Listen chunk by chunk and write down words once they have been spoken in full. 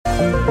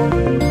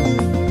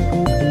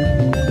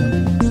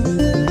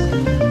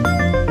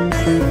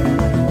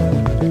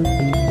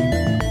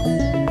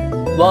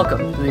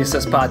Welcome to the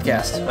Assist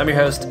Podcast. I'm your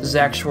host,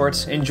 Zach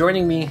Schwartz, and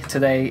joining me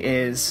today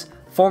is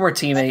former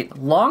teammate,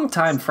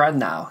 longtime friend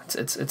now.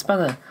 It's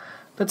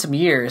been some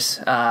years.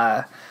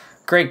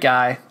 Great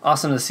guy,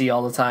 awesome to see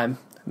all the time.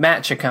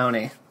 Matt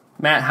Chicanone.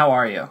 Matt, how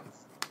are you?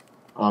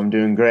 I'm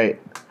doing great.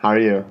 How are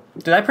you?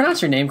 Did I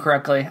pronounce your name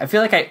correctly? I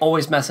feel like I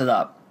always mess it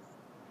up.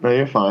 No,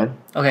 you're fine.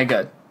 Okay,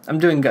 good. I'm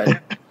doing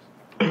good.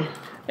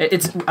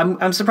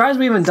 I'm surprised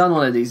we haven't done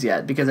one of these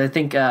yet because I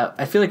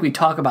feel like we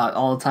talk about it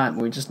all the time.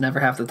 We just never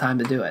have the time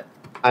to do it.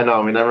 I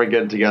know, we never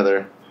get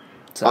together.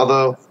 So.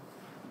 Although,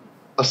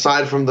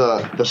 aside from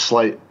the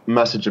slight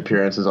message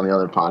appearances on the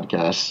other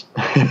podcasts.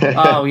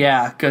 Oh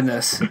yeah,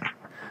 goodness.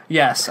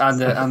 Yes, on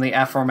the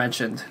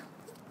aforementioned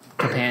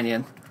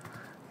companion.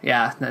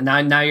 Yeah,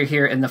 now you're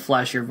here in the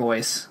flesh. Your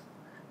voice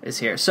is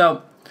here.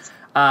 So,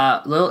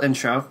 little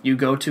intro. You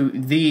go to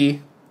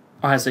the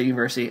Ohio State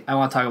University. I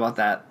want to talk about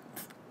that.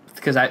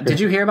 Because did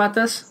you hear about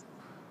this?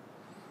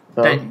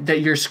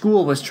 That your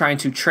school was trying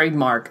to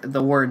trademark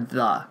the word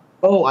 "the."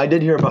 Oh, I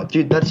did hear about.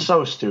 Dude, that's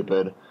so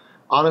stupid.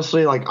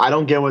 Honestly, like I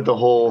don't get what the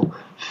whole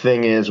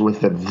thing is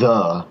with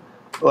the.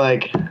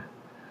 Like,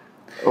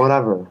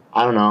 whatever.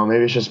 I don't know.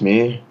 Maybe it's just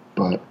me,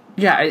 but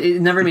yeah,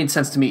 it never made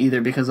sense to me either.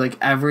 Because like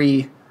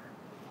every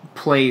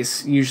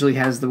place usually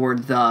has the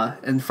word "the"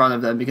 in front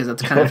of them because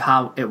that's kind of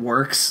how it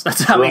works.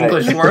 That's how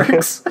English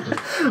works.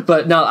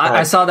 But no,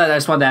 I saw that. I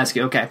just wanted to ask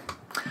you. Okay.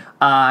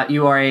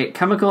 You are a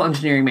chemical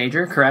engineering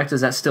major, correct? Is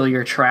that still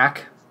your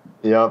track?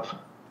 Yep.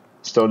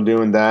 Still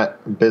doing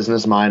that.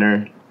 Business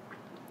minor.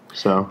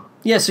 So.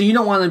 Yeah, so you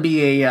don't want to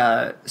be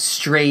a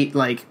straight,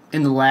 like,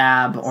 in the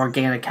lab,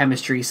 organic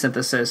chemistry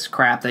synthesis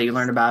crap that you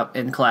learn about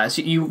in class.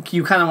 You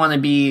kind of want to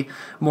be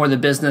more the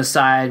business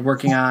side,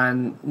 working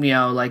on,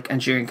 like,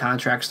 engineering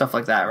contracts, stuff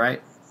like that,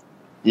 right?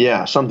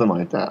 Yeah, something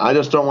like that. I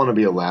just don't want to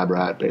be a lab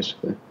rat,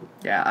 basically.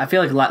 Yeah, I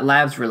feel like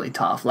lab's really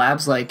tough.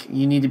 Lab's, like,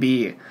 you need to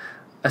be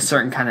a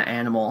certain kind of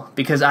animal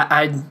because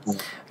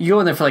you go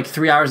in there for like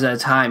 3 hours at a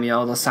time.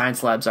 The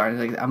science labs are.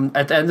 Like, I'm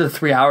at the end of the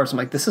 3 hours. I'm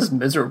like, this is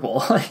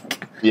miserable.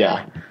 Like,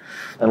 yeah,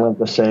 and like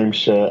the same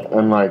shit,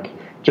 and like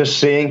just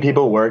seeing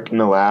people work in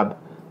the lab.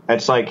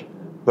 It's like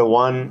the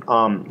one.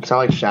 Cause I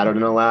like shadowed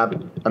in a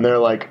lab, and they're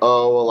like,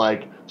 oh, well,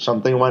 like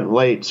something went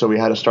late, so we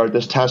had to start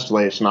this test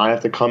late. So now I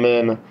have to come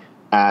in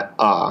at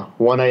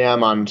 1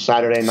 a.m. on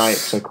Saturday night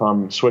to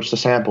come switch the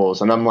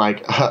samples, and I'm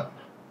like.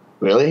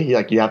 Really?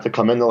 Like, you have to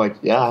come in to, like,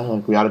 yeah,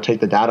 like, we got to take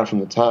the data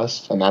from the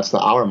test, and that's the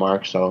hour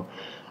mark, so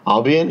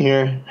I'll be in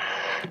here.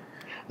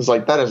 It's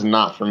like, that is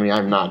not for me.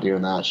 I'm not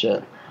doing that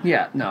shit.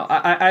 Yeah, no.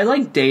 I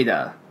like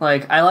data.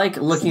 Like, I like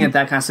looking at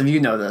that kind of stuff. You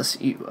know this.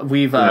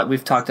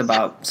 We've talked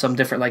about some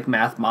different, like,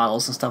 math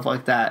models and stuff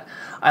like that.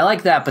 I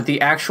like that, but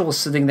the actual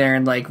sitting there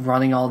and, like,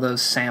 running all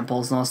those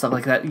samples and all stuff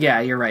like that, yeah,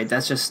 you're right.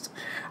 That's just...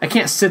 I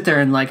can't sit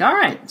there and like, all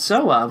right,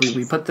 so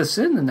we put this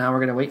in, and now we're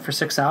gonna wait for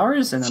 6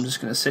 hours, and I'm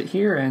just gonna sit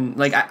here and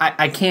like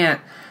I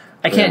can't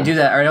do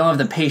that, or I don't have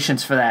the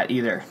patience for that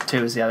either.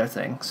 Too is the other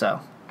thing.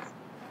 So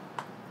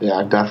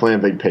yeah, definitely a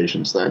big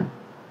patience thing.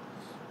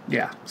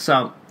 Yeah.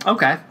 So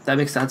okay, that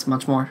makes sense.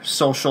 Much more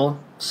social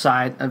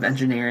side of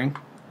engineering.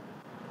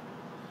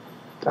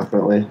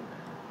 Definitely.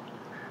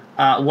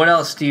 What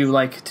else do you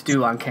like to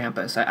do on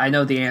campus? I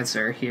know the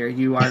answer here.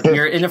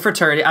 You're in a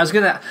fraternity. I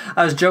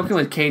was joking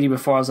with Katie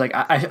before. I was like,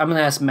 I'm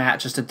gonna ask Matt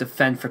just to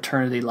defend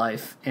fraternity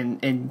life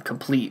in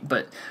complete,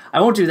 but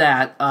I won't do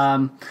that.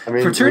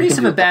 Fraternities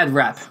have a bad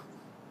rep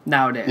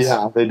nowadays.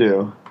 Yeah, they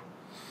do.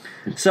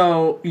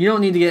 So you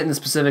don't need to get into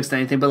specifics to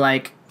anything, but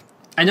like,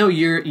 I know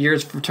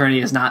yours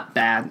fraternity is not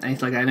bad.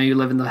 Like, I know you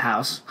live in the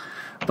house.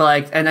 But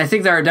like, and I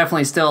think there are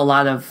definitely still a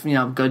lot of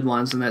good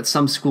ones, and at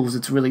some schools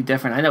it's really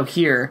different. I know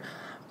here.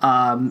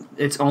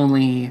 It's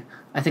only,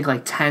 I think,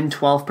 like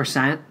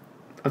 10-12%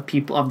 of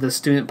people of the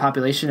student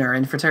population are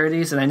in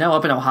fraternities, and I know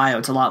up in Ohio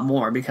it's a lot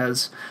more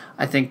because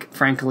I think,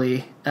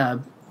 frankly,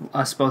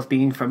 us both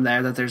being from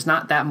there, that there's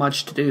not that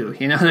much to do.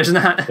 There's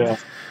not. Yeah.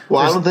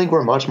 Well, I don't think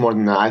we're much more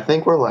than that. I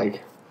think we're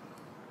like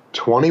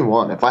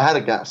 21. If I had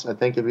to guess, I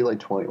think it'd be like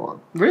 21.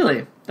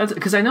 Really? That's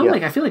because I know,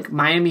 like, I feel like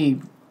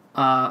Miami,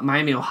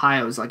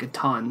 Ohio is like a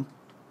ton.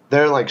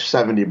 They're like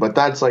 70, but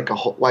that's like a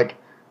whole like.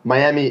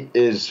 Miami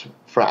is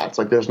frats.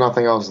 Like, there's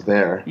nothing else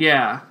there.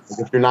 Yeah. Like,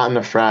 if you're not in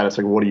a frat, it's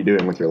like, what are you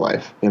doing with your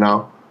life,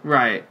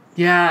 Right.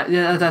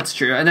 Yeah, that's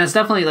true. And that's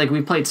definitely, like,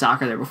 we played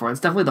soccer there before. It's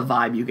definitely the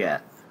vibe you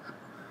get.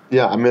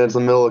 Yeah, I mean, it's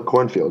the middle of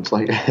cornfields.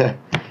 Like, yeah,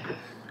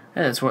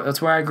 that's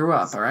where I grew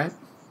up, all right?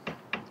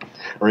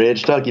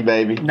 Ridge, Tucky,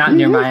 baby. Not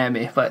near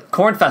Miami, but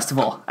Corn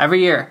Festival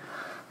every year.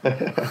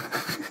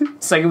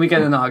 Second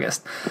weekend in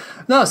August.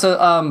 No,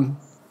 so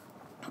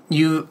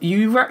you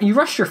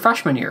rushed your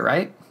freshman year,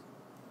 right?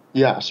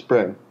 Yeah,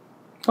 spring.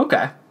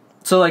 Okay.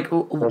 So, like,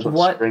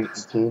 what?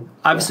 Obviously,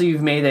 yeah.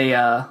 You've made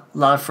a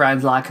lot of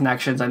friends, a lot of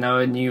connections, I know,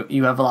 and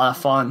you have a lot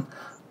of fun.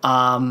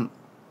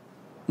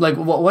 Like,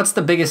 what's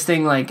the biggest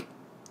thing, like,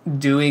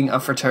 doing a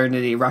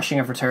fraternity, rushing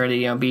a fraternity,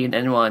 you know, being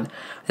in one,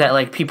 that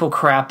like people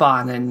crap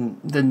on in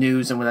the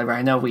news and whatever.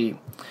 I know we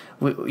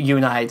you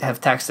and I have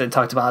texted and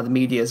talked about how the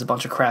media is a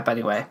bunch of crap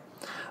anyway.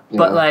 Yeah.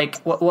 But like,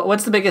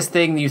 what's the biggest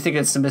thing you think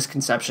it's the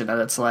misconception that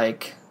it's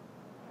like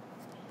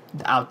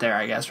out there,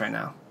 I guess, right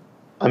now?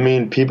 I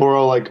mean, people are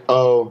all like,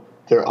 oh,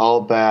 they're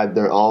all bad,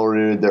 they're all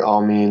rude, they're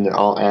all mean, they're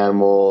all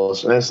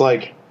animals. And it's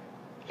like,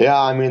 yeah,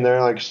 I mean, there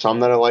are like some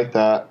that are like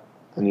that,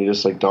 and you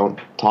just like don't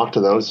talk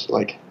to those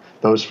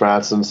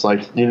frats, and it's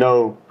like, you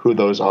know who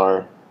those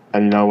are,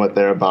 and you know what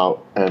they're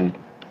about. And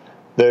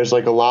there's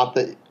like a lot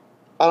that,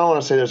 I don't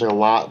want to say there's like a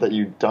lot that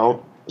you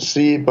don't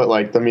see, but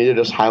like the media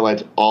just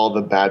highlights all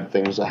the bad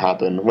things that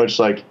happen, which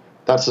like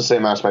that's the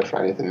same aspect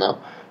for anything though.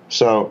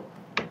 So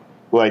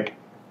like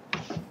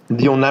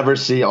you'll never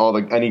see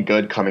any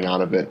good coming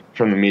out of it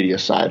from the media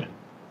side,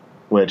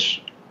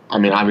 which, I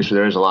mean, obviously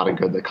there is a lot of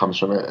good that comes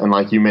from it, and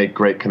like you make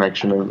great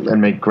connection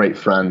and make great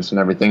friends and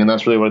everything, and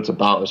that's really what it's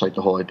about. It's like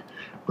the whole like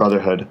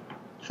brotherhood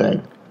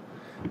thing.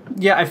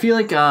 Yeah, I feel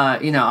like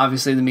you know,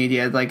 obviously the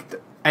media, like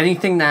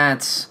anything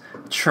that's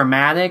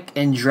traumatic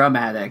and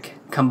dramatic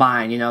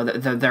combined, you know,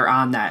 they're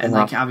on that, and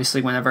like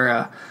obviously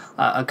whenever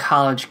a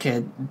college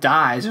kid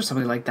dies or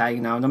something like that,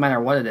 you know, no matter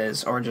what it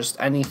is, or just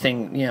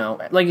anything, you know,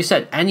 like you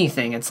said,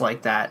 anything, it's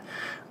like that.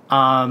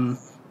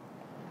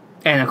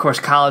 And of course,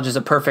 college is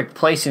a perfect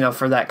place, you know,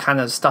 for that kind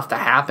of stuff to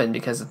happen,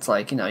 because it's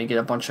like, you know, you get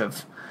a bunch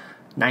of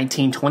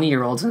 19,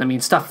 20-year-olds, and I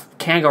mean, stuff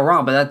can go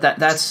wrong, but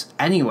that's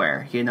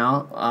anywhere, you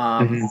know.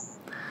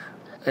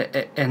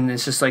 And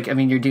it's just like, I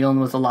mean, you're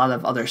dealing with a lot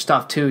of other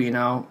stuff too, you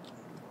know.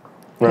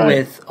 Right.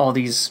 With all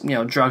these, you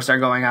know, drugs that are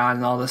going on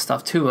and all this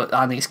stuff too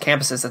on these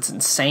campuses. That's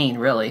insane,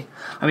 really.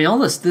 I mean, all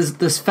this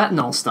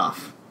fentanyl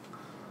stuff.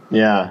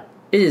 Yeah.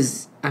 It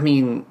is, I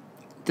mean,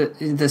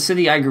 the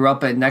city I grew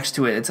up in, next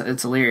to it,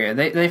 it's Elyria.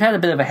 They've had a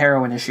bit of a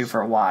heroin issue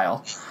for a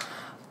while.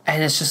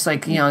 And it's just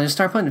like, you know, you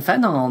start putting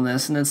fentanyl on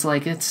this, and it's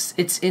like, it's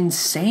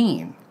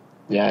insane.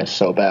 Yeah, it's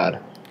so bad.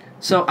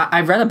 So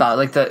I read about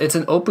it, like it's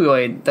an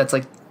opioid that's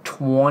like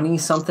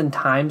 20-something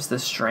times the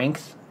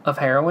strength of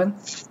heroin.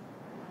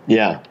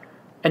 Yeah.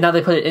 And now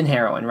they put it in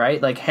heroin,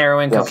 right? Like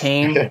heroin,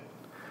 cocaine.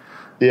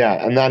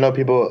 Yeah, and I know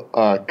people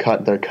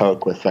cut their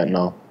coke with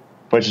fentanyl,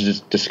 which is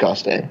just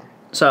disgusting.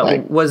 So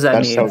like, what does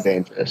that mean? That's so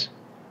dangerous.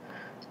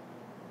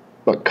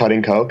 But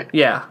cutting coke?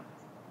 Yeah.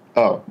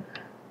 Oh,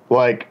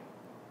 like,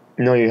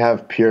 you know, you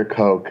have pure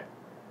coke.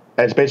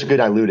 It's basically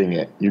diluting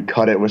it. You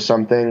cut it with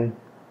something.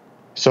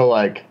 So,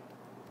 like,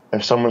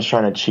 if someone's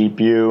trying to cheap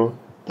you,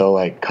 they'll,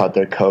 like, cut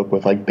their coke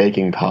with, like,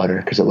 baking powder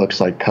because it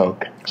looks like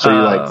coke. So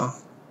you, like,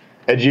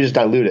 and you just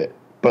dilute it.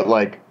 But,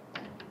 like,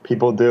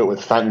 people do it with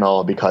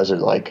fentanyl because it,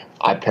 like,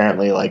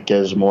 apparently, like,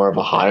 gives more of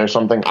a high or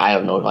something. I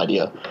have no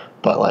idea.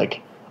 But,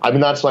 like, I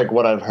mean, that's, like,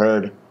 what I've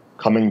heard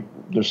coming,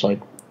 just,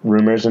 like,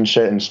 rumors and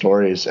shit and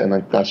stories. And,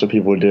 like, that's what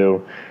people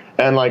do.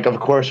 And, like,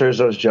 of course, there's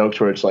those jokes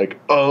where it's like,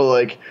 oh,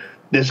 like,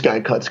 this guy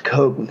cuts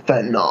coke with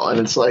fentanyl. And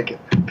it's, like,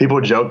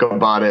 people joke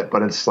about it,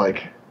 but it's,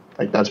 like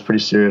that's pretty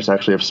serious,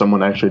 actually, if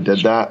someone actually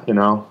did that, you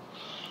know?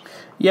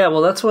 Yeah,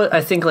 well, that's what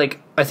I think, like,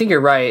 I think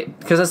you're right,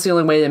 because that's the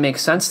only way that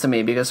makes sense to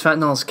me, because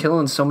fentanyl is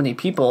killing so many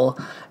people,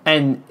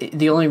 and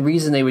the only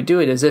reason they would do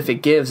it is if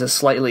it gives a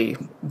slightly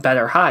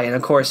better high. And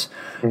of course,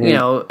 you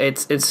know,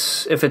 it's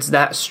if it's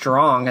that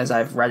strong, as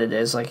I've read it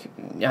is, like,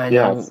 I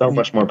know, it's so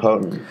much more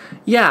potent.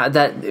 Yeah,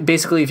 that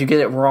basically if you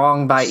get it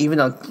wrong by even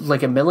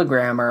a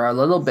milligram or a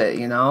little bit,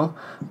 you know,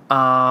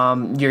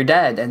 you're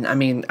dead. And I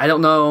mean, I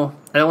don't know,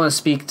 I don't want to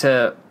speak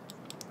to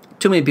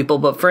too many people,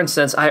 but for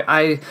instance,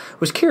 I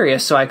was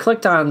curious, so I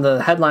clicked on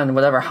the headline or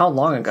whatever, how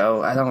long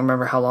ago, I don't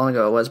remember how long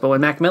ago it was, but when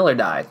Mac Miller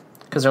died,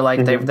 because they're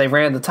like, they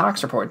ran the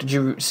tox report. Did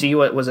you see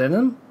what was in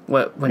him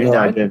when he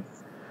died? I did.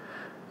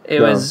 It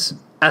was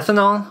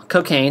ethanol,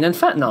 cocaine, and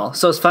fentanyl.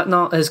 So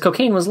his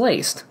cocaine was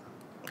laced,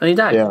 and he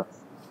died. Yeah.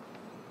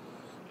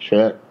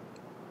 Shit.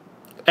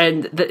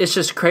 And it's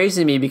just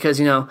crazy to me because,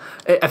 you know,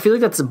 I feel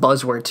like that's a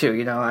buzzword too,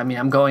 you know. I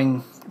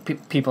mean,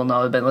 people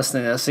know, have been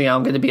listening to this, so, you know,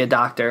 I'm going to be a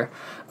doctor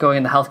going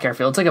in the healthcare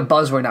field. It's like a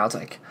buzzword now. It's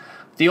like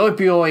the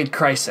opioid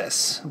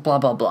crisis, blah,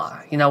 blah,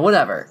 blah, you know,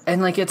 whatever.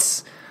 And, like,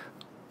 it's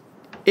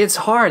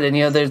hard. And,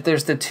 you know,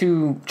 there's the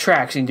two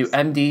tracks. You can do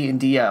MD and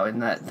DO.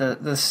 And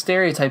the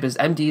stereotype is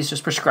MDs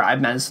just prescribe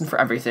medicine for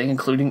everything,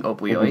 including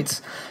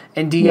opioids.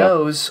 And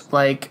DOs,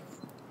 like,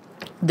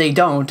 they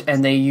don't,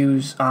 and they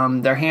use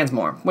their hands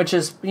more, which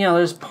is, you know,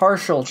 there's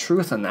partial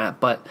truth in that.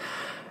 But,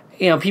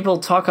 you know, people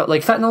talk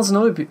like fentanyl's an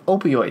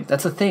opioid.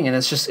 That's a thing, and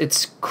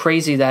it's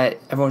crazy that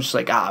everyone's just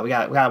like, we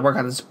got to work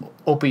on this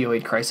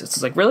opioid crisis.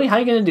 It's like, really? How are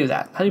you going to do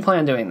that? How do you plan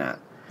on doing that?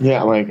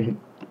 Yeah, like,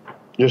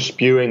 you're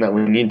spewing that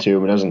we need to,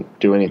 but it doesn't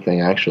do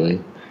anything,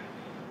 actually.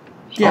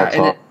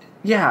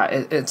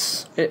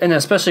 It's and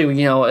especially,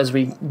 you know, as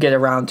we get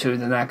around to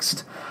the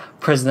next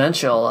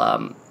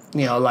presidential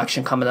you know,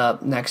 election coming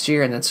up next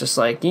year, and it's just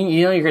like, you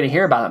know, you're going to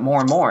hear about it more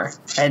and more.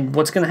 And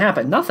what's going to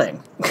happen?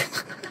 Nothing.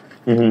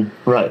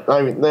 Right.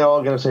 I mean, they're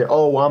all going to say,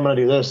 oh, well, I'm going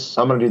to do this,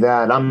 I'm going to do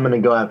that, I'm going to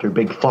go after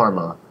Big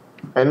Pharma.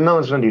 And no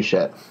one's going to do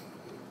shit.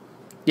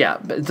 Yeah,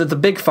 but the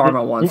big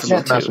pharma one You for me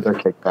can't mess too.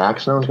 with their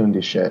kickbacks. No one's gonna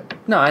do shit.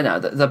 No, I know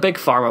the big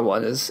pharma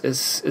one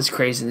is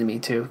crazy to me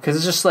too, because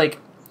it's just like,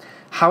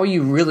 how are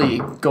you really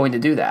going to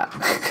do that?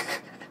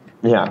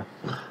 Yeah.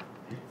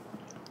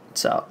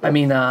 So I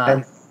mean,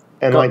 And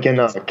like in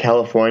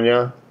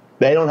California,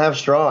 they don't have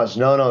straws.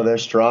 No, they're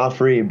straw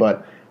free,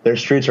 but their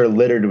streets are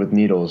littered with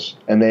needles,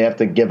 and they have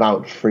to give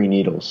out free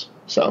needles.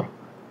 So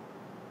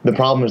the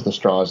problem is the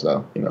straws,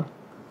 though. You know.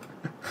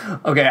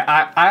 okay,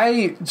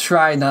 I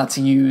try not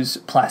to use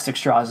plastic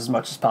straws as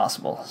much as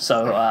possible.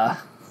 So,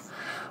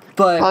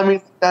 but I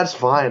mean, that's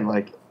fine.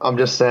 Like, I'm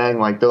just saying,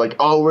 like, they're like,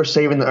 oh, we're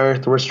saving the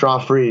earth, we're straw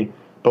free,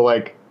 but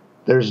like,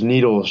 there's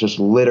needles just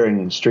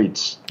littering the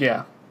streets.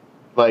 yeah.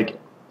 Like,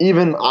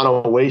 even on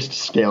a waste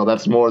scale,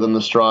 that's more than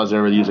the straws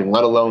they're using,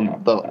 let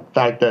alone the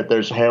fact that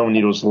there's heroin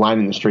needles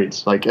lining the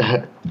streets. Like,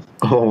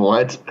 oh,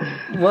 what?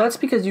 Well, that's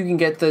because you can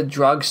get the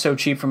drugs so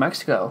cheap from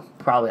Mexico.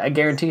 Probably, I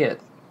guarantee it.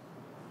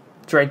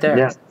 It's right there.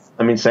 Yeah.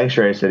 I mean,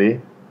 Sanctuary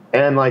City.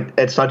 And, like,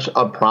 it's such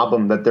a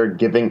problem that they're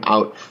giving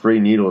out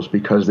free needles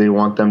because they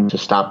want them to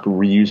stop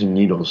reusing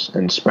needles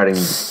and spreading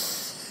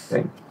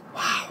things.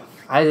 Wow.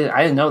 I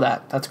didn't know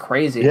that. That's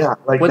crazy. Yeah.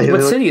 Like, what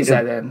they city is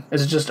that in?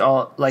 Is it just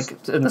all,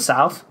 like, in the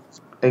South?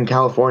 in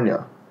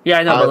California. Yeah,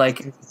 I know, but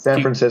like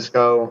San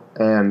Francisco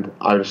and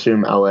I would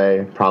assume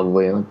LA,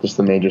 probably, like just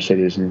the major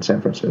cities in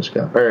San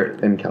Francisco or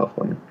in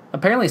California.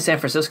 Apparently San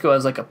Francisco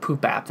has like a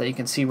poop app that you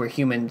can see where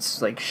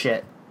humans like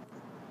shit.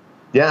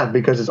 Yeah,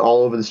 because it's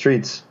all over the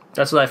streets.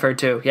 That's what I've heard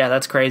too. Yeah,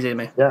 that's crazy to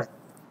me. Yeah.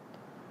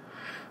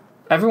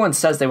 Everyone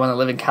says they want to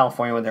live in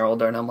California when they're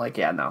older, and I'm like,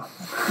 yeah, no.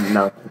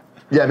 No.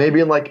 Yeah, maybe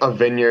in like a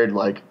vineyard,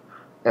 like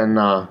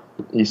in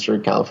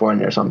Eastern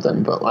California or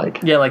something, but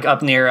like. Yeah, like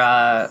up near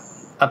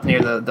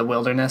the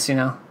wilderness, you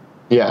know.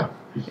 Yeah.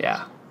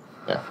 Yeah.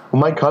 Yeah.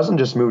 Well, my cousin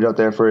just moved out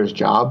there for his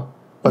job,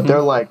 but they're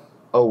like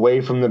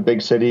away from the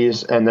big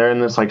cities, and they're in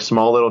this like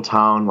small little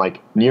town, like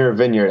near a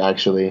vineyard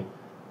actually,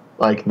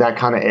 like that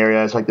kind of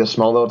area. It's like this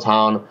small little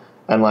town,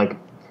 and like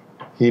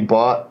he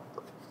bought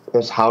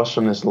this house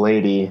from this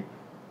lady,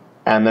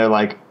 and they're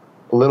like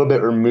a little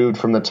bit removed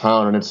from the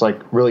town, and it's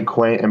like really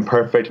quaint and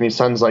perfect. And he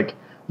sends like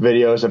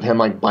videos of him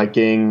like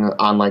biking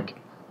on like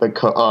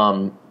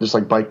just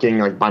like biking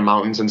like by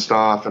mountains and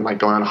stuff, and like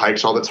going on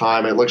hikes all the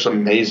time. It looks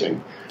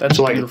amazing. That's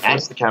so like beautiful.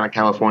 that's the kind of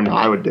California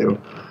I would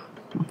do.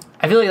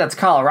 I feel like that's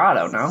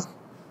Colorado, no?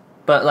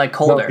 But like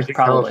colder, No,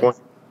 probably.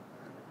 California.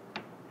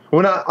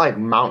 Well, not like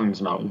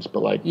mountains,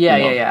 but like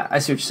Yeah. I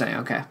see what you're saying.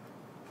 Okay.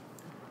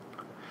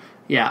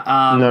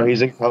 Yeah. No,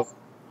 he's in California.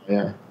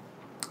 Yeah.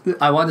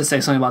 I wanted to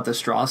say something about the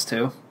straws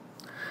too.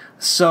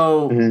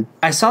 So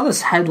I saw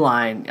this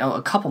headline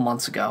a couple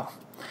months ago,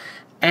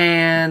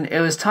 and it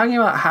was talking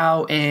about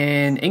how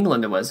in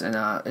England, it was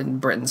in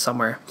Britain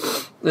somewhere,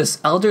 this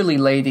elderly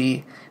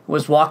lady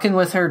was walking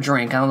with her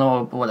drink. I don't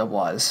know what it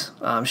was.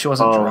 She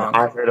wasn't drunk.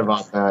 I heard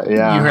about that.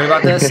 Yeah, You heard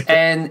about this?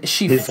 And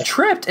she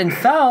tripped and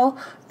fell,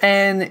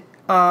 and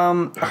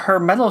her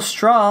metal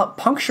straw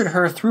punctured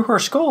her through her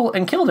skull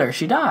and killed her.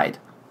 She died.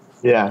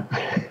 Yeah,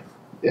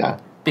 yeah.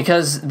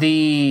 Because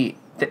they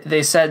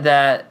said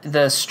that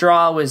the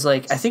straw was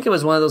like, I think it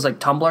was one of those like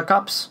tumbler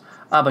cups,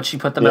 but she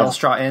put the metal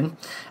straw in,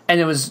 and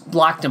it was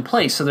locked in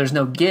place, so there's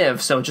no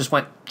give, so it just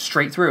went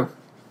straight through.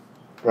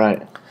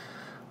 Right.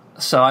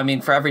 So I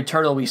mean, for every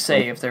turtle we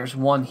save, there's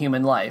one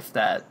human life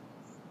that.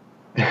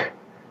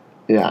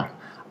 Yeah.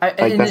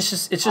 And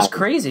it's just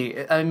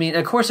crazy. I mean,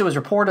 of course, it was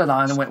reported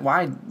on and went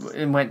wide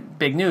and went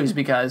big news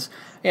because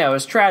it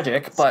was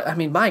tragic. But I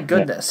mean, my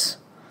goodness.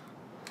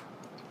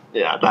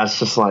 Yeah, that's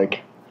just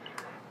like,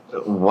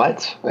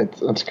 what?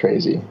 That's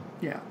crazy.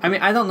 Yeah, I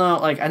mean, I don't know.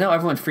 Like, I know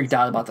everyone freaked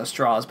out about the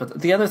straws,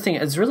 but the other thing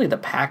is really the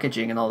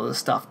packaging and all of this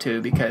stuff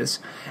too. Because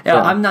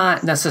I'm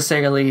not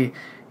necessarily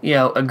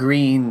a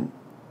green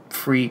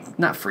freak,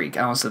 not freak.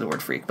 I don't say the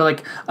word freak, but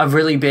like a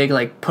really big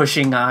like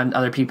pushing on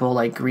other people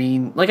like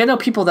green. Like I know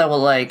people that will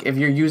like if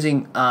you're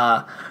using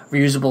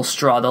reusable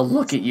straw, they'll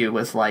look at you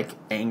with like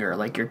anger,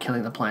 like you're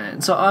killing the planet.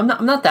 And so I'm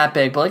not that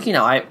big, but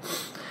like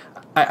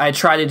I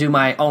try to do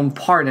my own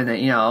part in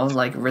it,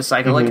 like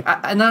recycle.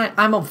 Mm-hmm. Like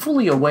I'm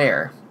fully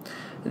aware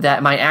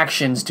that my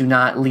actions do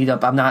not lead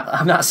up. I'm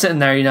not sitting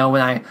there,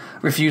 when I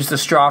refuse the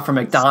straw from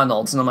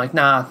McDonald's and I'm like,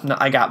 nah, no,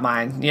 I got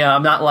mine.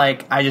 I'm not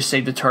like I just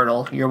saved the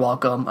turtle. You're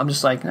welcome. I'm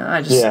just like, nah,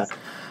 I just,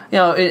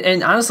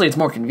 and honestly, it's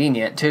more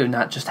convenient too,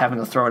 not just having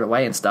to throw it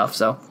away and stuff.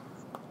 So,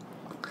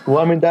 well,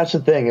 I mean, that's the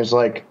thing is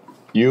like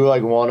you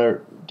like want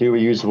to do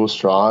reusable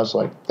straws,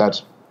 like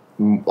that's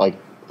like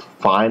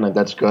fine, like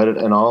that's good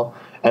and all.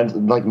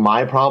 And like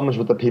my problem is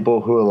with the people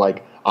who are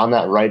like on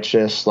that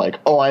righteous, like,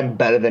 oh, I'm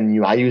better than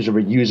you. I use a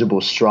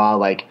reusable straw.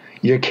 Like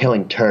you're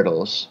killing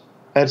turtles.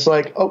 And it's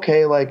like,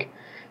 okay, like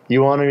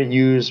you want to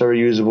use a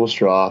reusable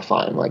straw,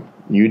 fine. Like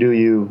you do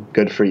you,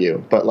 good for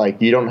you. But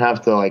like you don't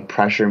have to like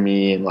pressure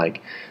me and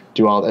like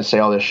say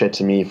all this shit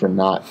to me for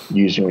not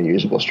using a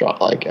reusable straw.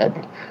 Like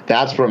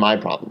that's where my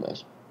problem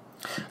is.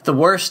 The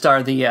worst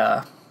are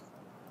the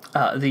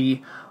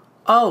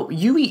oh,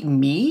 you eat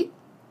meat?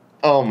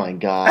 Oh my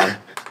god.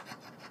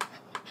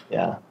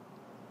 Yeah.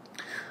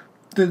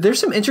 There's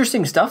some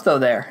interesting stuff though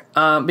there,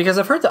 because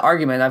I've heard the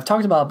argument. I've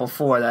talked about it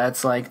before that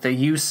it's like the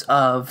use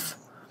of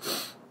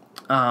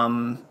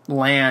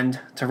land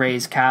to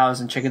raise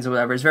cows and chickens or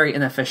whatever is very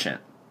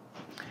inefficient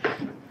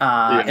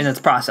in its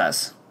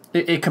process.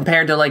 It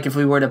compared to like if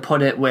we were to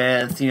put it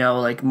with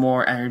like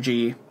more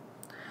energy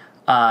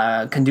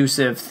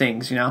conducive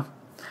things,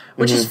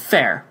 which is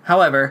fair.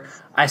 However,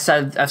 I've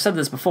said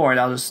this before, and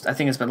I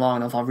think it's been long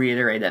enough. I'll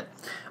reiterate it.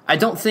 I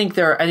don't think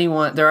there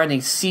are any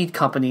seed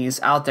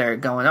companies out there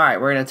going, all right,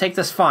 we're going to take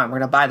this farm, we're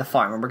going to buy the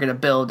farm, and we're going to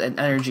build an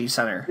energy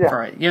center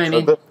for it. You know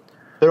what I mean?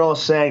 They're all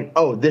saying,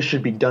 oh, this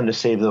should be done to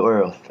save the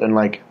earth. And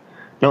like,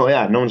 no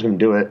one's going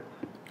to do it.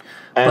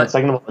 And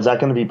second of all, is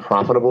that going to be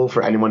profitable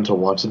for anyone to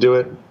want to do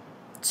it?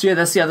 So yeah,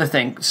 that's the other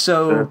thing.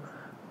 So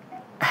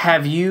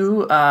have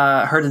you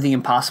heard of the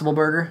Impossible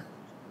Burger?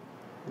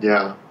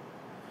 Yeah.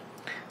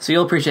 So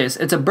you'll appreciate this.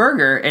 It's a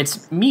burger.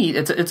 It's meat.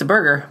 It's a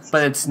burger,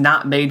 but it's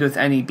not made with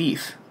any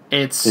beef.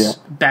 It's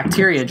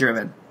bacteria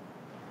driven.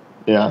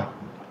 Yeah.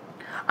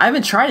 I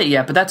haven't tried it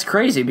yet, but that's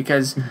crazy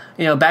because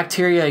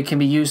bacteria can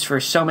be used for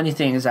so many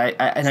things.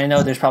 And I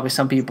know there's probably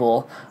some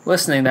people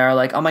listening that are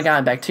like, "Oh my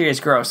god, bacteria is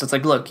gross." It's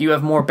like, look, you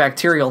have more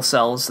bacterial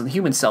cells than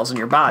human cells in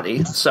your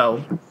body,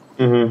 so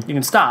you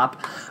can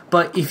stop.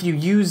 But if you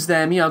use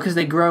them, because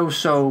they grow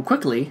so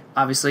quickly,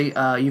 obviously,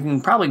 you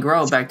can probably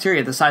grow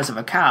bacteria the size of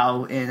a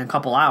cow in a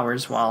couple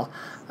hours, while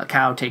a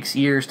cow takes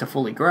years to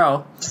fully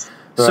grow.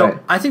 So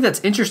I think that's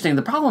interesting.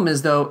 The problem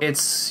is, though,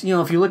 it's,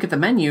 if you look at the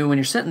menu when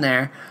you're sitting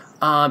there,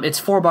 it's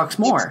 $4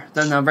 more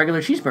than a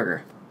regular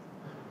cheeseburger.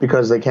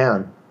 Because they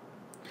can.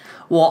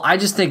 Well, I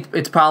just think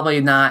it's probably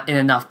not in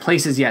enough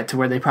places yet to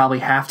where they probably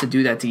have to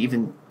do that to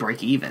even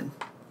break even.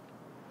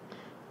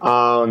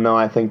 Oh, no,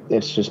 I think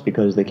it's just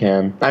because they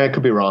can. I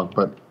could be wrong,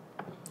 but...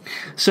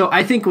 So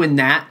I think when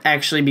that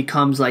actually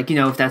becomes like,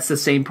 if that's the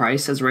same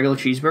price as a regular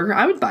cheeseburger,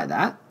 I would buy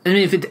that. I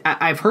mean,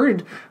 I've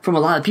heard from a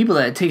lot of people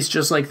that it tastes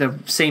just like the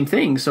same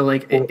thing. So,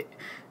 like,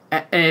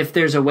 if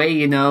there's a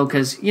way,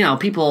 because,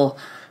 people...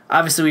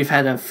 Obviously, we've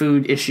had a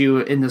food issue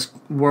in this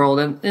world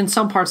and in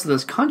some parts of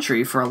this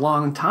country for a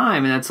long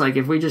time, and it's like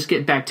if we just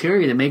get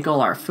bacteria to make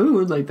all our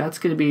food, like that's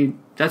gonna be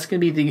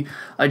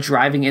a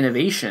driving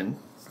innovation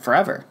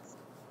forever.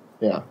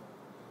 Yeah,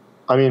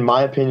 I mean,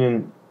 my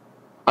opinion,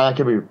 I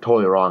could be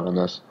totally wrong on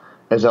this,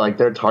 is that like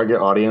their target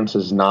audience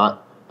is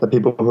not the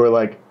people who are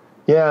like,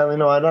 yeah,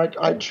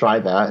 I'd try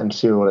that and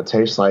see what it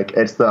tastes like.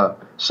 It's the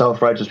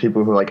self-righteous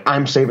people who are like,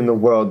 I'm saving the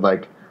world,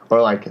 like. Or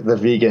like the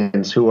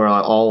vegans who are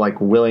all like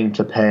willing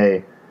to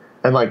pay,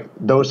 and like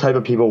those type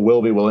of people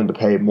will be willing to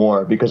pay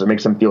more because it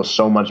makes them feel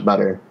so much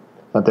better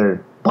that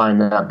they're buying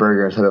that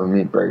burger instead of a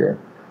meat burger.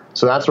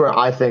 So that's where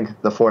I think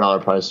the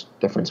 $4 price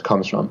difference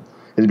comes from,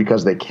 is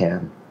because they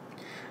can.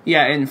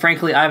 Yeah, and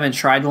frankly, I haven't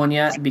tried one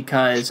yet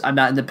because I'm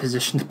not in the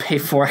position to pay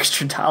 $4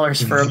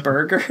 extra for a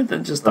burger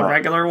than just the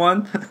regular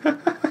one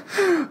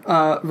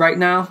right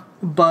now.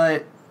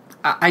 But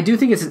I do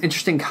think it's an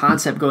interesting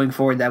concept going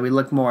forward that we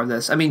look more of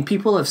this. I mean,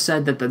 people have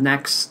said that the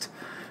next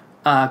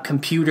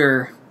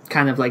computer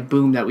kind of like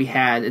boom that we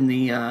had in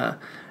the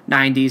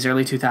 90s,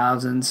 early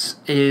 2000s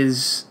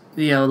is,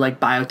 like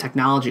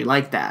biotechnology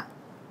like that.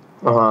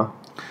 Uh-huh.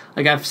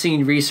 Like I've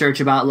seen research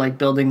about like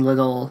building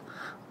little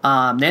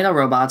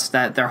nanorobots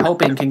that they're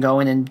hoping can go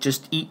in and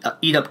just eat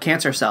up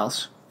cancer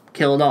cells,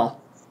 kill it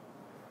all.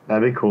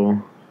 That'd be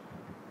cool.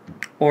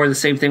 Or the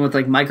same thing with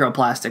like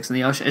microplastics in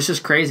the ocean. It's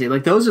just crazy.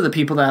 Like those are the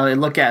people that I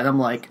look at and I'm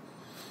like,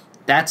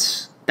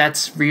 that's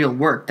real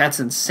work. That's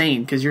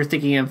insane because you're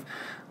thinking of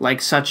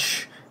like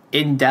such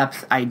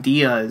in-depth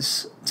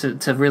ideas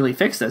to really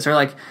fix this. Or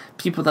like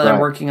people that are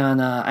working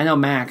on, I know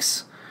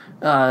Max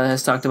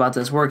has talked about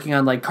this, working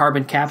on like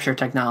carbon capture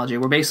technology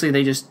where basically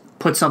they just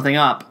put something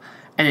up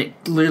and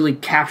it literally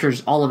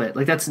captures all of it.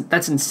 Like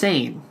that's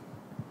insane.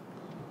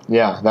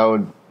 Yeah, that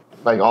would,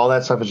 like all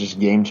that stuff is just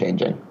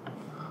game-changing.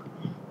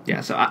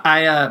 Yeah, so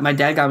I my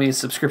dad got me a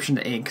subscription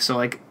to Ink, so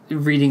like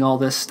reading all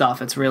this stuff,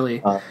 it's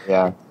really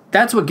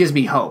that's what gives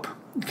me hope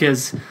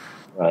because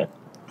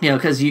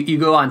because you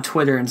go on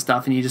Twitter and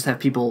stuff and you just have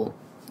people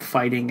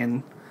fighting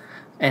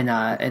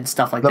and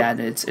stuff like that.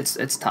 And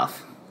it's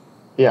tough.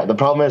 Yeah, the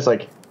problem is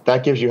like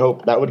that gives you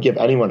hope. That would give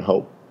anyone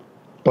hope,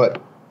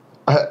 but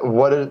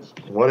what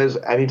is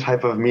any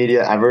type of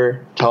media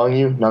ever telling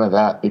you? None of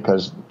that,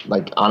 because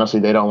like honestly,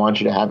 they don't want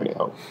you to have any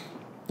hope.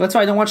 That's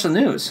why I don't watch the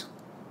news.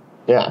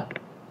 Yeah.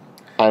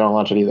 I don't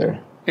watch it either.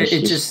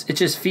 It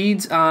just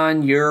feeds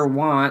on your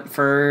want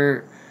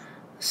for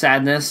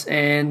sadness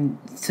and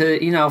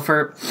to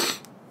for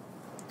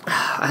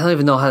I don't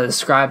even know how to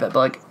describe it, but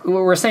like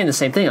we're saying the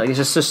same thing. Like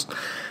it's just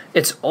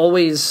it's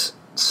always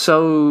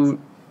so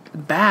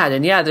bad.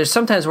 And yeah, there's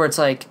sometimes where it's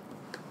like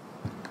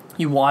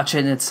you watch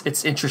it and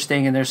it's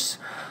interesting and there's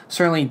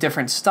certainly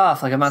different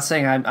stuff. Like I'm not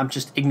saying I'm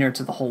just ignorant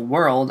to the whole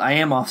world. I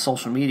am off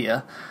social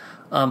media.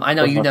 I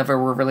know you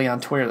never were really on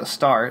Twitter to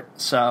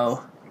start,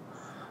 so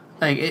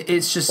like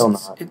it's just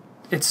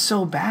it's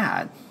so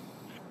bad.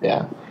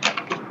 Yeah.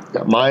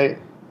 My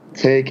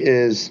take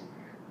is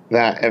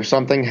that if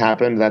something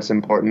happened that's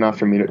important enough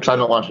for me to, because I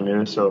don't watch the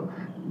news, so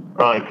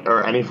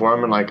or any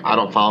form, and like I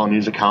don't follow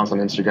news accounts on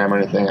Instagram or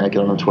anything. I get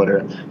on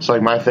Twitter. So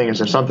like my thing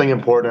is, if something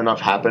important enough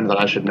happened that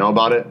I should know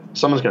about it,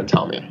 someone's gonna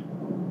tell me.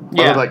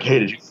 Yeah. I'll be like, hey,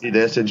 did you see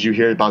this? Did you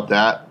hear about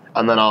that?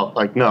 And then I'll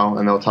like no,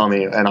 and they'll tell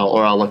me, and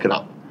I'll look it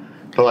up.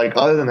 But like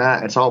other than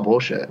that, it's all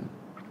bullshit.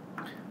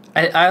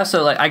 I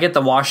also I get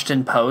the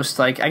Washington Post.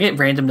 Like I get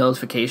random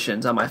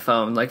notifications on my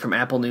phone, like from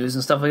Apple News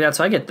and stuff like that.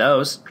 So I get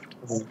those.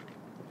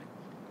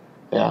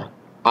 Yeah,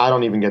 I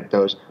don't even get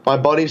those. My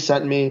buddy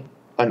sent me,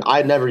 and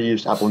I'd never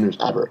used Apple News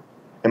ever,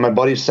 and my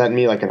buddy sent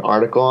me like an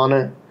article on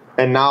it,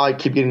 and now I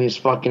keep getting these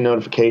fucking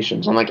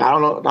notifications. I'm like, I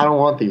don't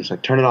want these.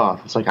 Like, turn it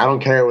off. It's like I don't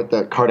care what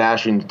the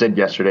Kardashians did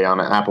yesterday on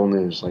Apple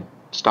News. Like,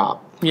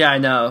 stop. Yeah, I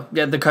know.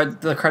 Yeah, the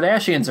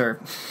Kardashians are.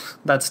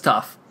 That's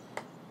tough.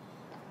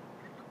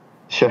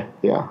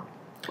 Yeah.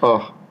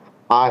 Oh,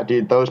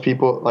 dude, those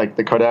people, like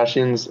the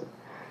Kardashians,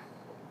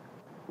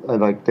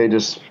 like they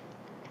just,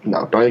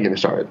 no, don't even get me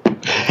started.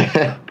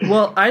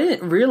 Well, I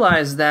didn't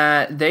realize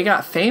that they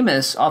got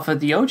famous off of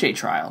the OJ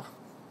trial.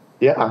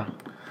 Yeah.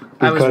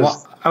 I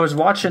was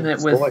watching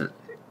it with,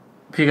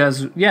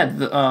 because,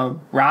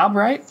 Rob,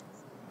 right?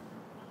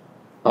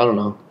 I don't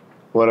know.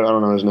 I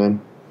don't know his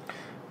name.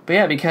 But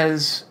yeah,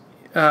 because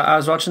I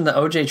was watching the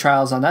OJ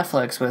trials on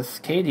Netflix with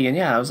Katie, and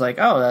I was like,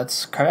 oh,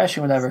 that's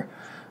Kardashian, whatever.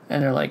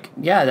 And they're like,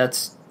 yeah,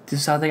 this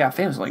is how they got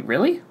famous. I'm like,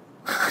 really?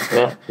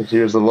 Yeah, because he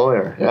was the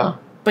lawyer, yeah.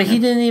 But he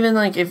didn't even,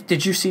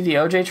 did you see the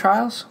OJ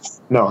trials?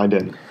 No, I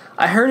didn't.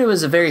 I heard it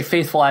was a very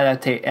faithful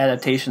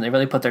adaptation. They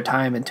really put their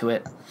time into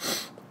it.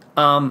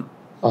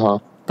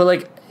 But,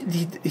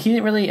 he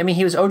didn't really, I mean,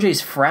 he was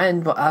OJ's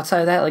friend, but outside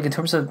of that, in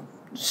terms of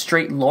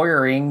straight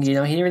lawyering, he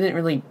didn't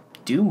really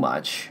do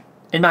much,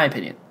 in my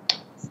opinion.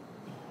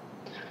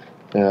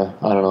 Yeah,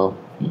 I don't know.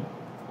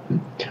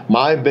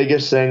 My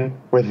biggest thing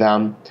with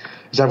them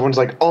is everyone's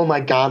like, oh my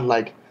god,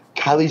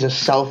 Kylie's a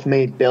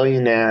self-made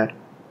billionaire.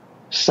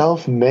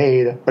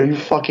 Self-made? Are you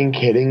fucking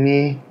kidding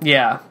me?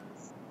 Yeah.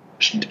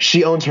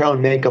 She owns her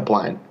own makeup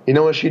line. You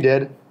know what she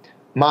did?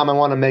 Mom, I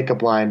want a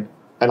makeup line.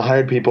 And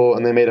hired people,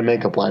 and they made a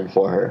makeup line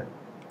for her.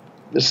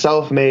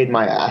 Self-made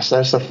my ass.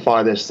 That's the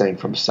farthest thing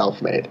from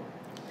self-made.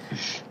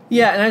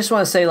 Yeah, and I just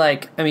want to say,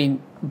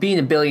 being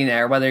a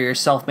billionaire, whether you're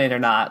self-made or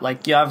not,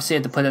 you obviously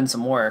have to put in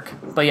some work.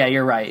 But yeah,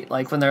 you're right.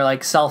 When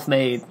they're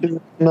self-made.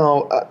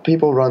 No,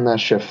 people run that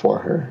shit for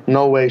her.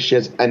 No way she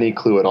has any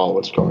clue at all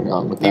what's going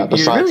on with that.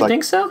 You really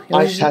think so?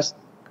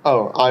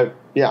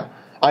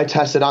 I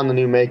tested on the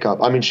new makeup.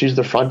 I mean, she's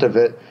the front of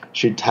it.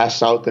 She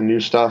tests out the new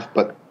stuff,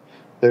 but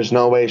there's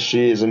no way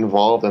she is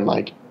involved in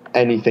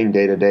anything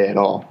day to day at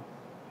all.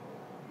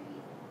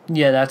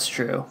 Yeah, that's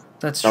true.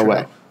 That's true. No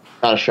way.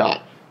 Not a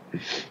shot.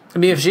 I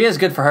mean, if she is,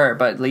 good for her,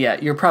 but yeah,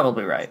 you're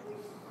probably right.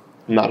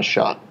 Not a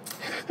shot.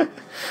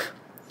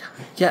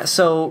 Yeah,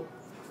 so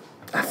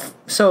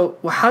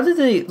how did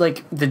they,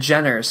 the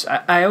Jenners,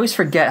 I always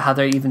forget how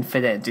they even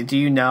fit in. Do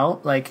you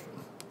know?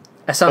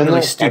 I sound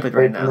really stupid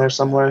right now. In there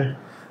somewhere.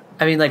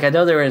 I mean, I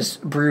know there is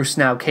Bruce,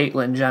 now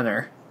Caitlyn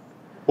Jenner.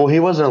 Well, he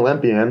was an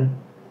Olympian,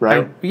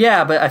 right?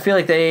 Yeah, but I feel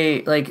like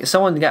they,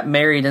 someone got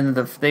married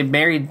they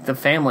married the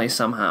family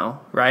somehow,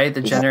 right?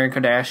 The Jenner and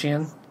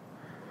Kardashian?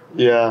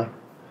 Yeah.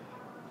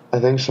 I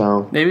think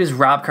so. Maybe it was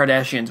Rob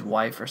Kardashian's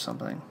wife or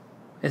something.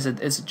 Is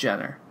it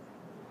Jenner?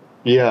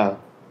 Yeah.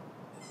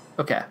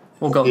 Okay,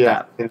 we'll go with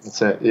that. I think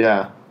that's it.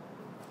 Yeah.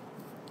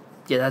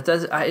 Yeah, that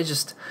does.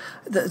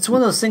 It's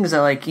one of those things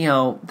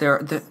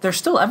that they're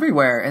still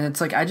everywhere, and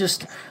it's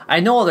I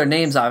know all their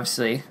names,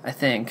 obviously. I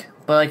think,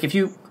 but if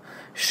you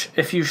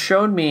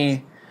showed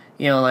me,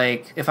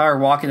 if I were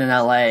walking in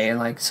LA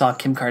and saw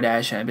Kim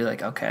Kardashian, I'd be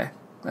like, okay,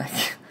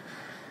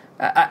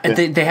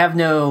 they have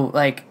no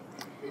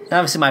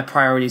obviously my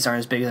priorities aren't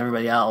as big as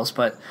everybody else,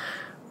 but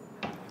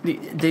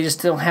they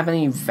just don't have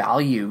any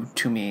value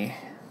to me.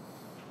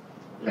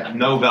 Yeah,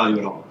 no value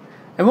at all.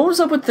 And what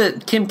was up with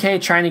the Kim K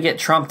trying to get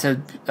Trump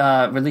to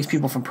release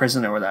people from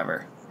prison or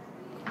whatever?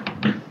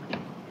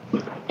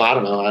 I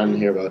don't know. I didn't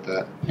hear about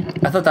that.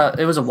 I thought that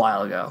it was a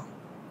while ago.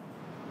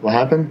 What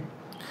happened?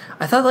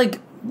 I thought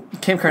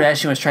Kim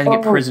Kardashian was trying to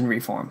get prison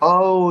reform.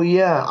 Oh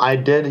yeah, I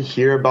did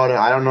hear about it.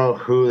 I don't know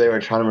who they were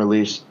trying to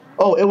release.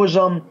 Oh, it was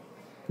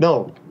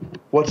no,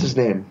 what's his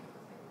name?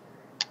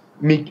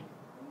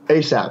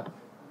 ASAP.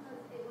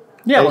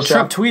 Yeah, well,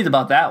 Trump tweeted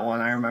about that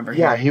one. I remember.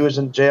 Yeah, he was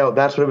in jail.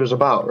 That's what it was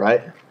about,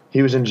 right?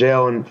 He was in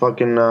jail in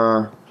fucking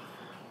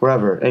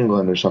wherever,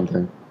 England or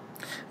something.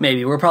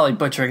 Maybe. We're probably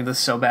butchering this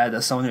so bad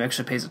that someone who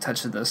actually pays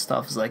attention to this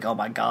stuff is like, oh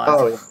my god.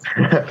 Oh,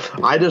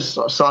 I just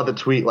saw the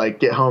tweet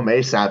get home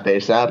ASAP,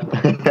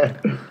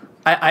 ASAP.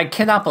 I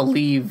cannot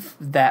believe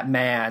that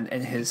man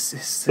and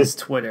his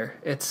Twitter.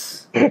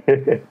 It's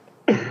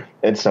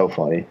it's so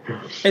funny.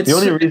 The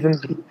only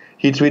reason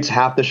he tweets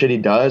half the shit he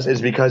does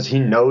is because he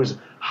knows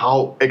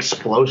how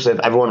explosive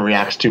everyone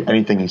reacts to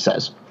anything he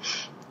says.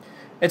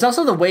 It's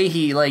also the way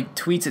he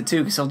tweets it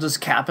too, because he'll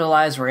just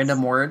capitalize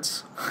random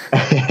words.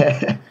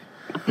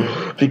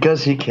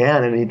 Because he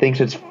can, and he thinks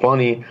it's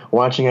funny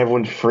watching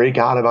everyone freak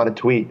out about a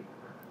tweet.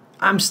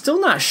 I'm still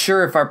not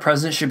sure if our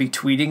president should be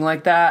tweeting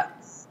like that.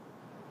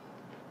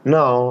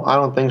 No, I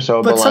don't think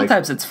so. But But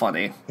sometimes like, it's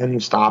funny. can you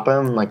stop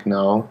him? Like,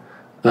 no.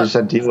 You just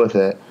said deal with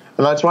it.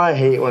 And that's why I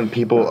hate when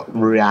people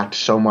react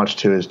so much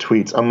to his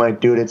tweets. I'm like,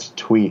 dude, it's a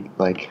tweet.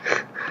 Like,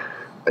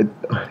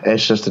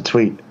 it's just a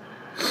tweet.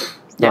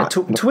 Yeah,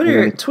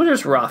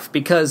 Twitter's rough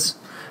because,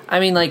 I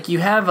mean, like, you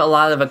have a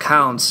lot of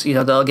accounts,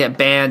 they'll get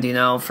banned,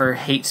 for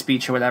hate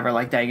speech or whatever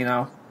like that, Yeah.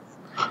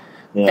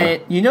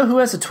 And you know who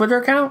has a Twitter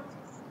account?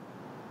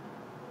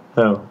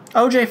 Oh.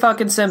 OJ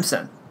fucking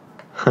Simpson.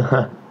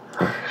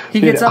 He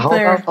gets up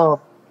there.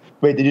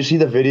 Wait, did you see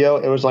the video?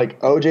 It was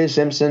like OJ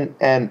Simpson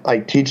and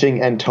like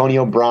teaching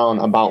Antonio Brown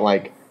about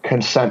like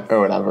consent or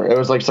whatever. It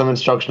was like some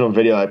instructional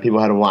video that people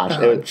had to watch.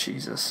 Oh,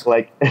 Jesus.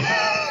 Like,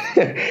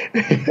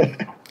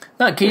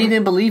 No, Katie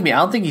didn't believe me. I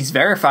don't think he's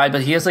verified,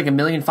 but he has like 1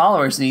 million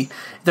followers, and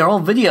they're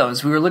all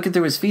videos. We were looking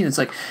through his feed, and it's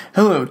like,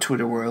 hello,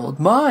 Twitter world.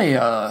 My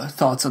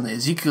thoughts on the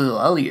Ezekiel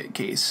Elliott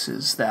case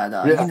is that,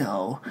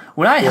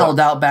 when I held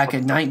out back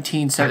in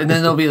 1970, and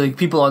then there'll be like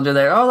people under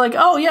there,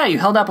 oh yeah, you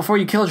held out before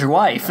you killed your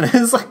wife. And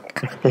it's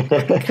like,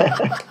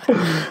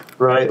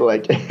 right?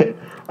 Like,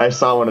 I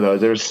saw one of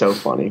those. It was so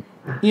funny.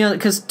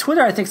 Because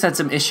Twitter, I think, had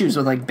some issues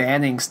with like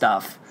banning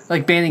stuff,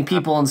 like banning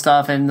people and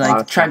stuff, and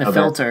like trying to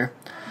filter.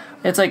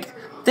 It's like,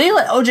 they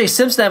let OJ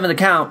Simpson have an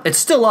account. It's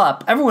still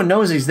up. Everyone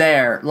knows he's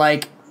there.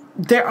 Like,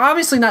 they're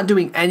obviously not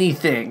doing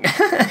anything.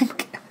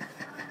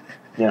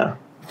 Yeah.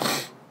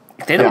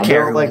 They don't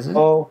care who like, is it.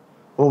 oh,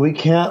 well, we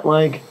can't,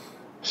 like,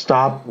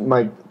 stop,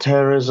 like,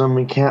 terrorism.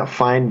 We can't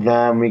find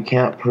them. We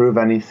can't prove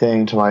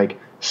anything to, like,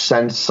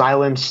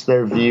 silence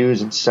their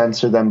views and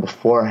censor them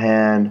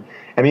beforehand.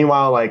 And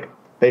meanwhile, like,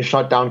 they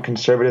shut down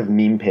conservative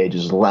meme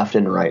pages left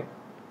and right.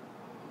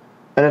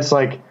 And it's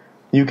like,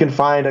 you can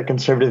find a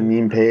conservative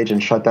meme page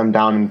and shut them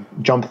down and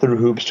jump through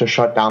hoops to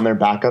shut down their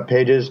backup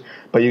pages,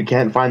 but you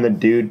can't find the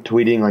dude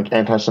tweeting like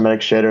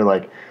anti-Semitic shit or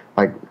like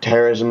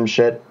terrorism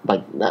shit.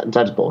 Like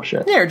that's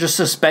bullshit. Yeah, or just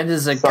suspend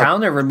his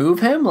account or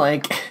remove him.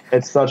 Like,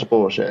 it's such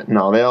bullshit.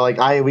 No, they're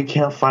like, we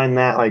can't find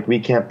that. Like, we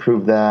can't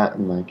prove that.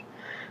 And like,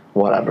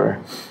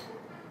 whatever.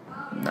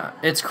 No,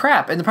 it's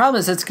crap. And the problem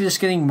is, it's just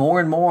getting more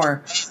and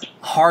more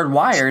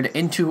hardwired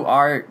into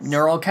our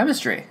neural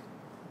chemistry.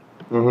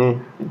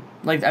 Mm-hmm.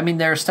 Like, I mean,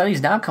 there are studies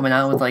now coming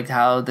out with like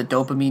how the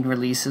dopamine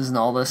releases and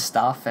all this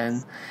stuff,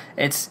 and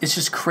it's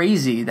just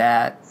crazy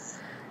that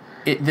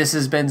this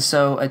has been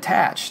so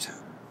attached.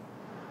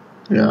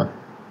 Yeah,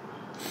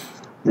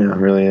 it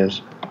really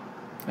is.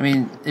 I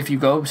mean, if you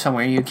go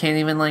somewhere, you can't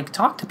even like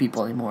talk to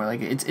people anymore.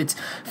 Like, it's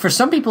for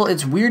some people,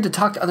 it's weird to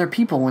talk to other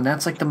people when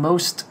that's like the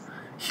most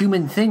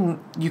human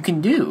thing you can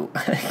do.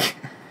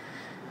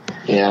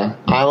 Yeah,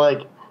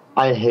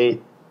 I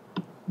hate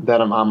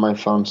that I'm on my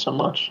phone so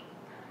much.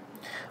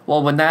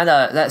 Well, when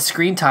that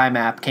screen time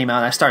app came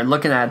out, I started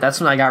looking at it.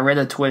 That's when I got rid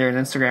of Twitter and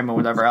Instagram and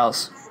whatever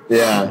else.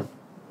 Yeah.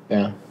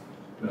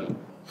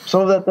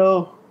 Some of that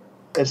though,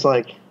 it's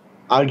like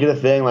I would get a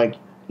thing like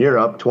you're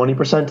up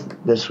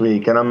 20% this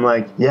week, and I'm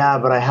like, yeah,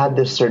 but I had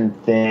this certain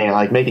thing. I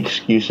like make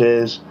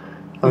excuses.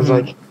 I was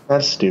like,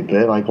 that's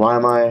stupid. Like, why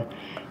am I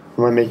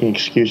making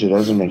excuses? It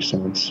doesn't make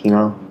sense,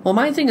 Well,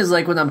 my thing is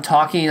like when I'm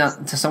talking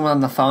to someone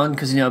on the phone,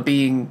 because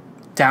being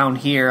down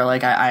here,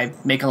 like I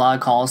make a lot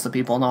of calls to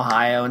people in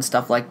Ohio and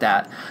stuff like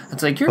that.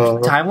 It's like,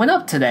 your time went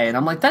up today, and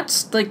I'm like,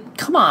 that's like,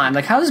 come on,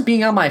 like, how does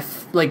being on my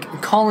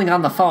calling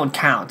on the phone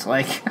count?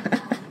 Like,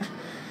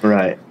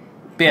 right.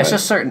 But yeah, it's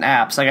just certain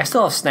apps. Like, I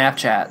still have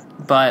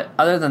Snapchat, but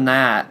other than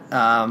that,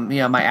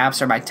 my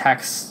apps are my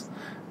texts,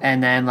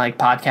 and then like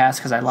podcasts,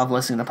 because I love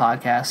listening to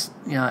podcasts.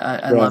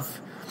 I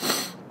love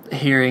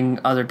hearing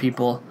other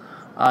people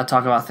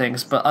talk about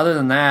things. But other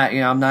than that,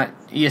 I'm not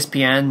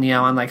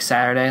ESPN. On like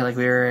Saturday, like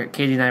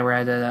Katie and I were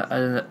at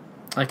a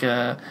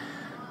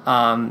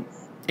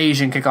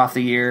Asian kickoff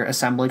the year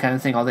assembly kind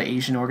of thing. All the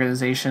Asian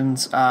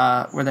organizations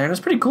were there. And it was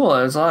pretty cool.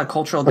 There was a lot of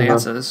cultural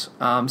dances,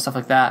 stuff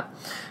like that.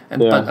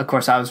 But of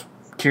course, I was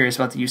curious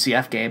about the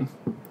UCF game.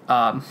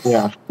 So.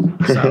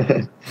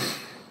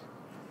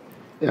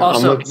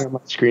 Also, I'm looking at my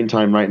screen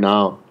time right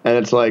now, and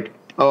it's like,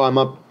 oh, I'm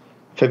up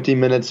 50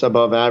 minutes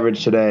above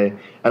average today.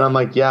 And I'm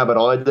like, yeah, but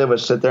all I did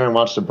was sit there and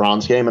watch the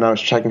Browns game, and I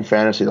was checking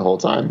fantasy the whole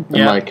time.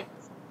 And like,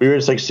 we were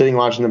just like sitting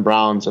watching the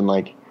Browns, and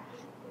like,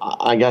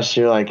 I guess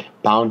you're like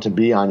bound to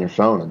be on your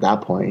phone at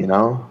that point,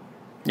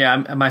 Yeah,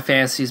 my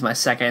fantasy is my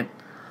second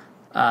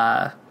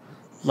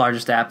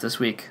largest app this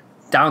week.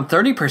 Down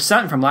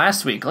 30% from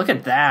last week. Look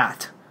at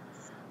that.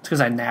 It's because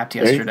I napped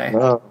yesterday.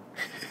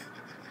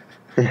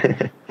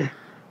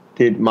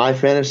 Dude, my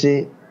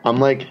fantasy, I'm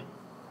like,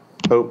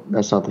 oh,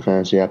 that's not the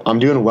fantasy app. I'm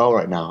doing well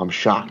right now. I'm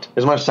shocked.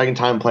 This is my second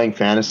time playing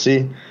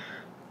fantasy.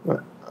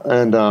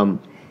 And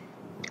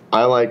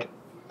I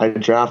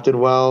drafted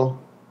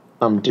well.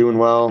 I'm doing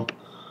well.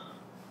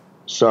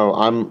 So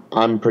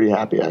I'm pretty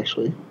happy,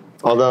 actually.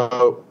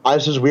 Although,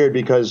 this is weird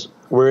because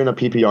we're in a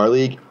PPR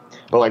league.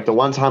 But like the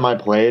one time I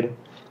played,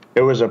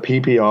 it was a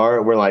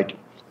PPR where like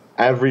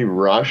every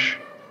rush,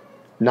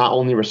 not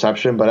only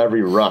reception, but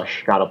every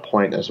rush got a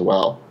point as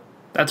well.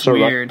 That's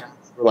weird.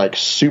 Were like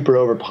super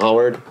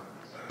overpowered.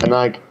 And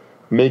like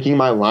making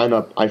my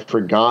lineup, I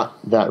forgot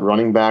that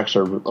running backs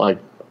are like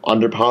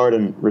underpowered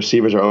and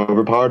receivers are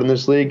overpowered in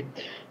this league.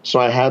 So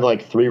I had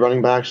like 3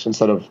 running backs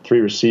instead of 3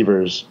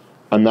 receivers,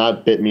 and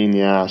that bit me in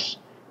the ass.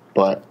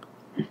 But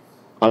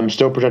I'm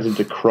still projected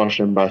to crush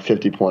him by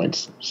 50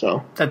 points.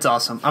 So that's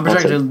awesome. I'm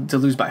projected to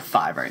lose by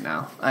 5 right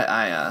now.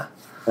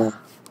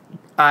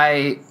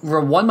 I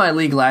won my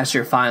league last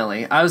year.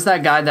 Finally, I was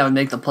that guy that would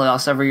make the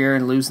playoffs every year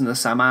and lose in the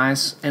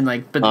semis, and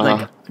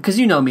because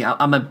you know me,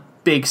 I'm a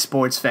big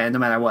sports fan no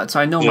matter what, so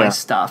I know my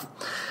stuff.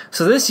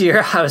 So this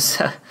year I was,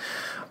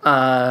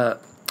 I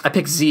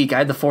picked Zeke. I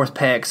had the 4th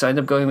pick, so I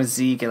ended up going with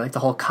Zeke and like the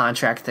whole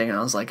contract thing, and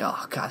I was like,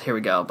 oh god, here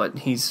we go. But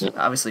he's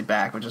obviously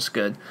back, which is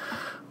good.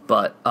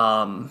 But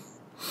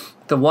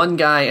the one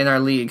guy in our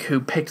league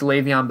who picked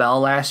Le'Veon Bell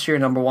last year,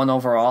 number 1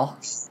 overall,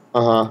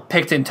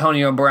 picked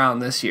Antonio Brown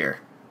this year.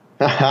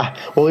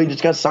 Well, he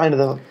just got signed to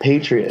the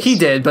Patriots. He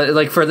did, but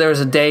like there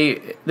was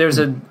like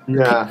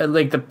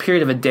the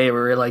period of a day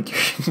where we were like,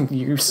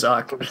 you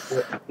suck.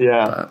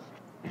 Yeah,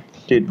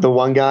 dude, the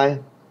one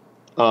guy,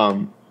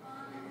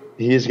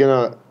 it's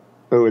gonna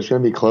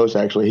be close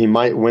actually. He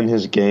might win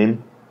his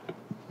game,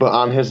 but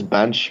on his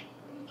bench,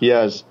 he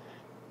has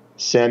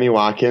Sammy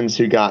Watkins,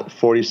 who got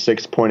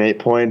 46.8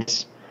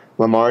 points,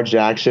 Lamar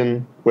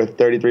Jackson with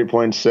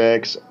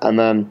 33.6, and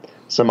then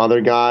some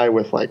other guy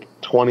with like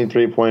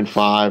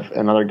 23.5,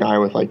 another guy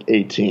with like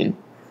 18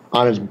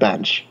 on his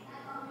bench.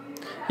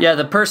 Yeah,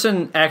 the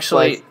person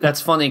actually,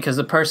 that's funny because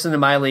the person in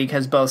my league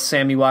has both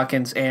Sammy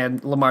Watkins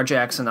and Lamar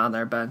Jackson on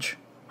their bench.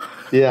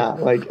 Yeah,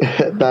 like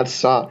that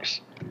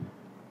sucks.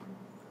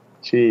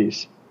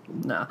 Jeez.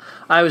 No,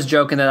 I was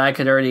joking that I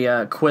could already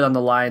quit on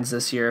the Lions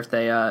this year if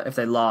they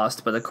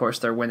lost, but of course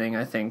they're winning.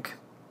 I think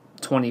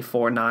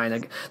 24-9.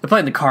 They're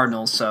playing the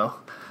Cardinals, so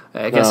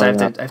I guess I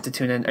have to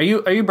tune in. Are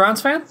you a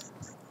Browns fan?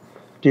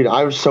 Dude,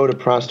 I was so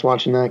depressed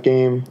watching that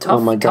game.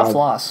 Oh my god, tough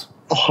loss.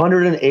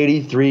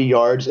 183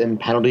 yards in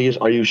penalties.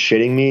 Are you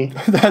shitting me?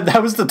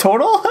 that was the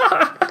total?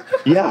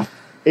 Yeah,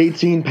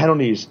 18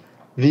 penalties.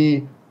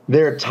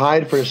 They're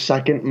tied for the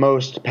second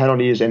most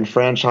penalties in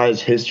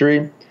franchise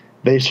history.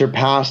 They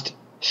surpassed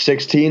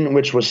 16,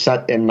 which was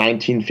set in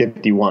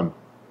 1951.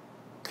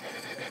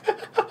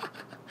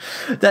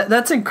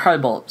 That's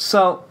incredible.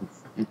 So,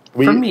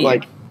 for me, I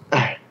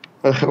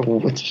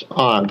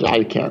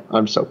can't.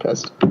 I'm so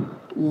pissed.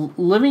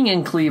 Living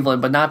in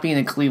Cleveland, but not being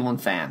a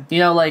Cleveland fan. You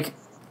know, like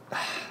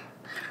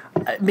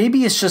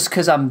maybe it's just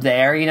because I'm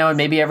there. You know, and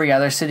maybe every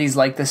other city's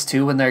like this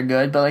too when they're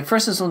good. But like, for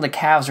instance, when the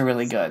Cavs are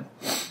really good,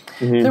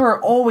 there were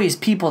always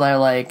people that are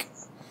like,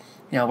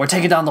 you know, we're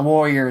taking down the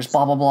Warriors,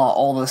 blah, blah, blah,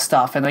 all this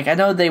stuff. And, like, I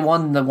know they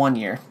won the one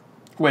year,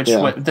 which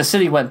the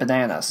city went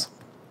bananas.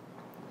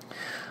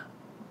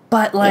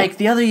 But, like,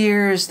 the other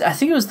years, I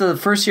think it was the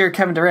first year of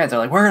Kevin Durant, they're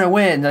like, we're going to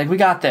win. They're like, we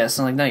got this.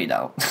 I'm like, no, you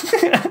don't.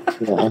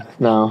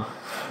 No.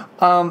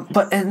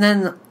 And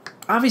then,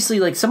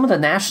 obviously, like, some of the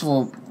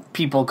national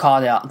people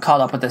caught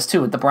up with this, too,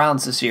 with the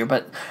Browns this year.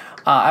 But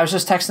I was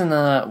just texting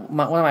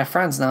one of my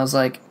friends, and I was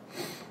like,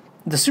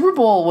 the Super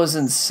Bowl was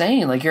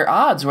insane. Like, your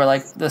odds were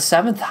like the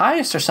 7th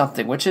highest or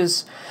something, which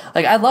is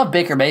like, I love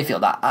Baker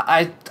Mayfield.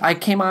 I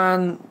came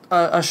on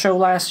a show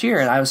last year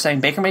and I was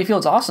saying Baker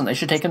Mayfield's awesome. They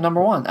should take him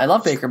number 1. I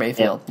love Baker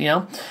Mayfield. You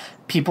know,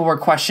 people were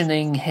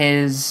questioning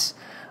his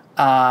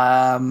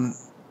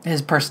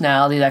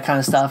personality, that kind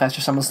of stuff after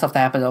some of the stuff that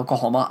happened in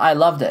Oklahoma. I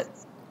loved it.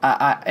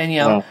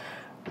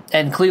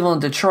 And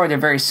Cleveland and Detroit are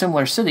very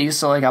similar cities.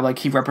 So like, I'm like,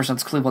 he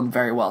represents Cleveland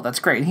very well. That's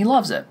great. And he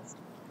loves it.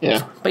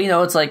 Yeah. But you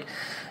know, it's like,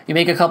 you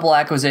make a couple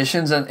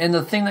acquisitions, and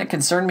the thing that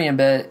concerned me a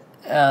bit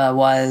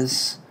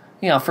was,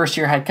 you know,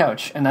 first-year head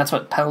coach, and that's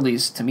what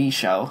penalties to me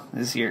show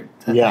is the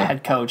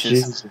head coach is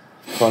Jesus,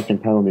 fucking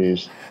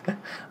penalties.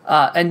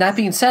 And that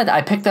being said,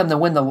 I picked them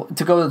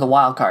to go to the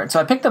wild card,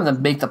 so I picked them to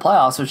make the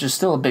playoffs, which is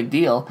still a big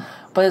deal.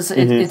 But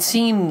it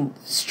seemed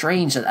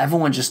strange that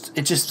everyone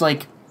just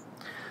like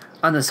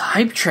on this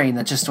hype train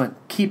that just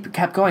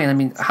kept going. I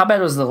mean, how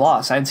bad was the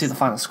loss? I didn't see the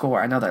final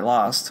score. I know they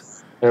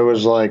lost. It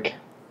was like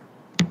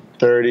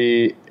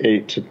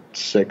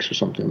 38-6 or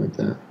something like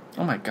that.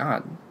 Oh my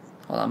god.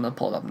 Hold on, I'm going to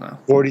pull it up now.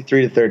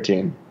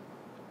 43-13.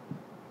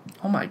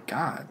 Oh my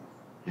god.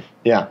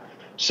 Yeah.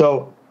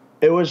 So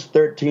it was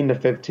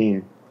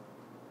 13-15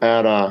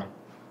 at I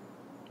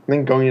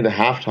think going into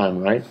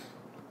halftime, right?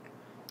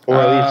 Or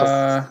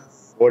at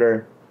least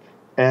quarter.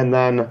 And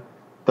then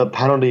the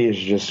penalties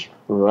just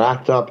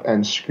racked up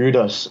and screwed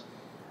us.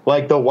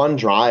 Like the one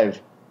drive,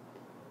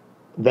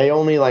 they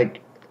only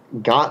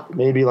got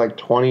maybe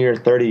 20 or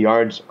 30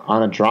 yards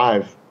on a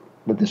drive,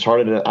 but they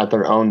started it at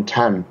their own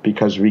 10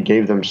 because we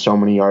gave them so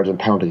many yards and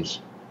penalties.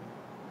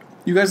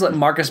 You guys let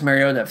Marcus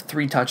Mariota have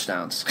 3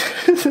 touchdowns.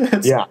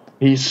 Yeah,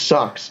 he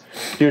sucks.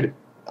 Dude,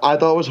 I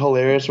thought it was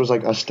hilarious was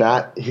a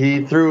stat.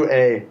 He threw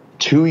a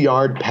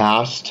 2-yard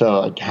pass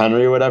to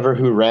Henry or whatever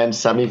who ran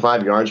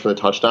 75 yards for the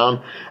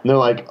touchdown. And they're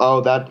like,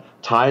 oh, that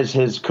ties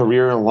his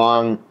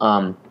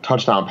career-long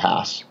touchdown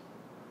pass.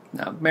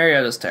 No,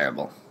 Mariota's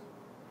terrible.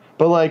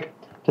 But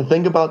to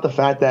think about the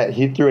fact that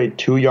he threw a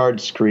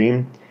 2-yard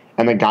screen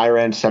and the guy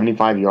ran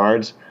 75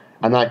 yards,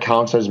 and that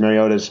counts as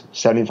Mariota's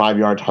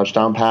 75-yard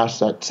touchdown pass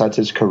that sets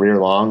his career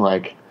long,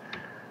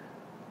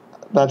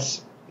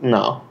 That's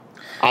no.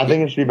 I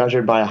think it should be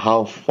measured by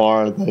how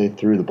far they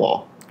threw the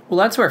ball. Well,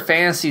 that's where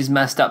fantasy's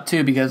messed up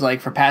too, because like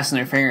for pass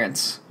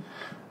interference,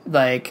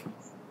 like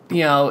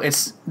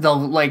they'll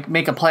like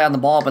make a play on the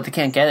ball, but they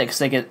can't get it because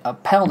they get a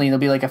penalty. It'll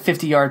be like a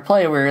 50-yard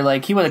play where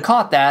like he would have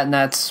caught that, and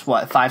that's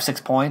what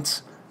 5-6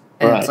 points.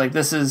 And It's like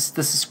this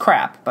is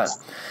crap. But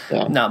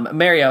no,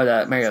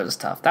 Mariota's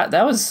tough. That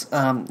was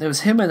it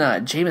was him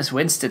and Jameis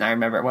Winston. I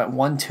remember it went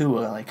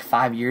 1-2 like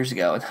 5 years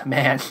ago. And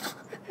man,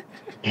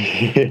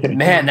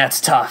 man,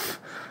 that's tough.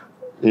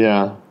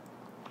 Yeah.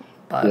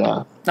 But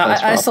no,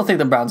 I still think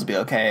the Browns will be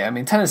okay. I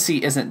mean,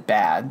 Tennessee isn't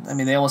bad. I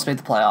mean, they almost made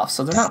the playoffs,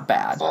 so they're not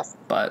bad.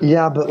 But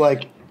yeah, but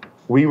like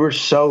we were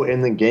so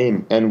in the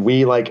game, and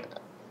we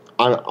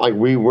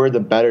we were the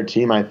better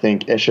team. I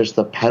think it's just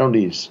the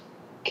penalties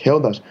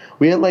killed us.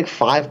 We had like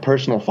 5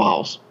 personal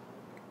fouls.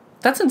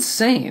 That's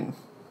insane.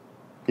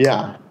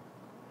 Yeah,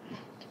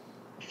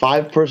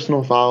 5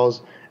 personal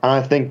fouls, and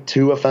I think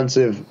 2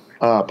 offensive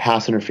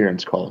pass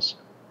interference calls.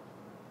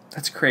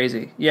 That's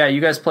crazy. Yeah,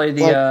 you guys play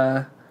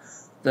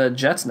the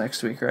Jets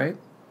next week, right?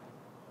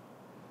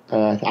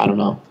 I don't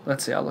know.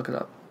 Let's see. I'll look it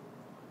up.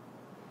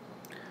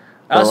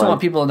 I also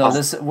want people to know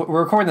this.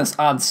 We're recording this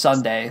on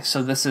Sunday,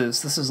 so this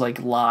is like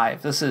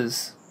live. This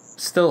is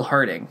still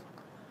hurting.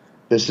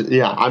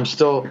 I'm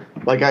still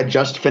like I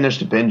just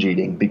finished binge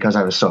eating because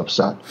I was so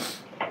upset.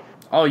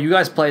 Oh, you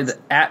guys play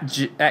at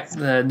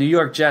the New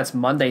York Jets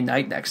Monday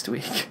night next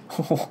week.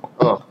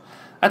 Oh,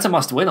 that's a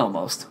must win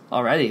almost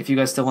already. If you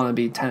guys still want to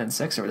be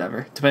 10-6 or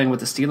whatever, depending what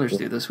the Steelers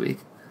do this week.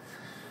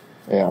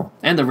 Yeah,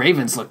 and the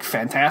Ravens look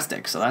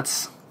fantastic, so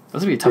that's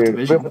gonna be a tough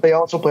division. But they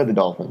also play the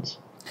Dolphins.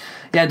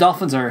 Yeah,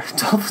 Dolphins are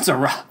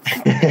rough.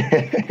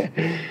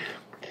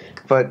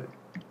 But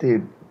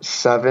dude,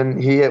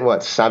 he hit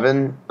what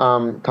 7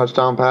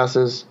 touchdown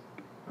passes?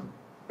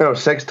 No,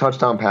 6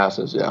 touchdown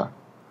passes. Yeah,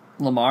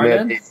 Lamar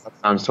did 8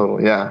 touchdowns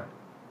total. Yeah,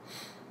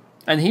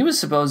 and he was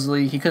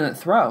supposedly he couldn't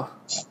throw.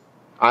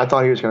 I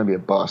thought he was going to be a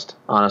bust,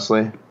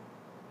 honestly.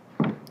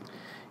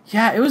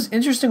 Yeah, it was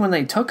interesting when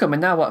they took him,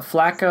 and now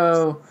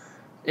Flacco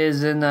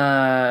is in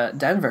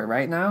Denver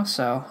right now.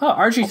 So,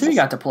 RG3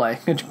 got to play.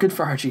 Good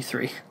for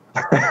RG3.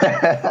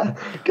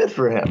 Good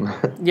for him.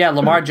 Yeah,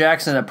 Lamar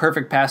Jackson, a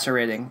perfect passer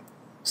rating.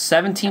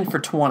 17 for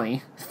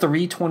 20,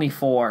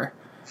 324,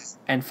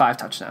 and 5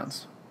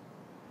 touchdowns.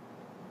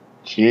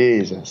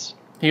 Jesus.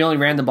 He only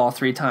ran the ball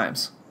 3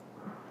 times.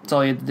 That's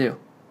all he had to do.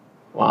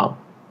 Wow.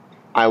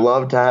 I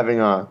loved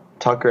having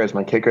Tucker as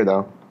my kicker,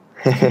 though.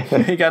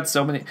 He got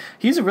so many.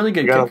 He's a really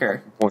good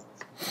kicker.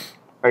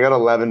 I got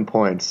 11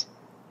 points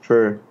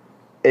for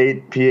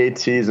 8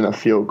 PATs and a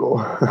field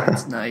goal.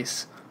 That's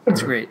nice.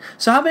 That's great.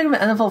 So how big of an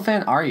NFL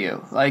fan are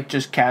you? Like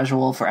just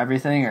casual for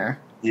everything, or?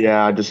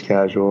 Yeah, just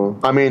casual.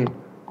 I mean,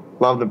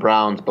 love the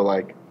Browns, but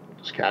like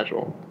just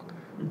casual.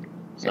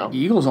 So the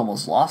Eagles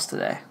almost lost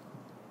today.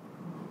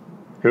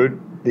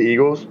 Who? The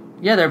Eagles?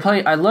 Yeah, they're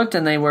playing. I looked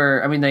and they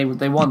were. I mean,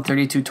 they won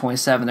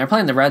 32-27. They're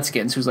playing the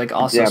Redskins, who's like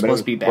also supposed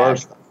to be bad.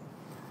 Close.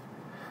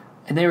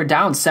 And they were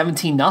down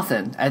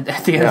 17-0 at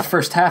the end of the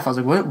first half. I was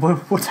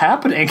like, what's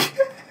happening?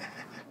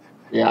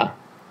 Yeah.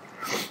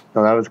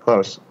 No, that was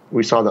close.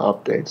 We saw the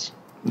updates.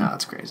 No,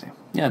 that's crazy.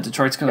 Yeah,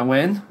 Detroit's going to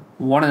win.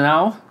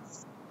 1-0.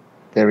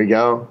 There we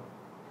go.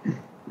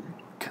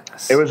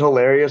 Goodness. It was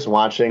hilarious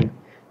watching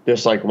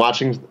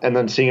and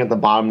then seeing at the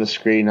bottom of the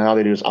screen how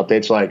they do his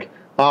updates like,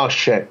 oh,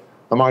 shit,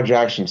 Lamar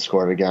Jackson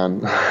scored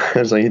again.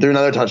 It's like he threw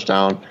another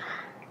touchdown.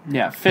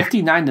 Yeah,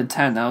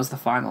 59-10. That was the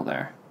final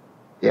there.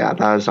 Yeah,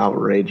 that was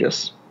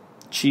outrageous.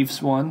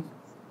 Chiefs won.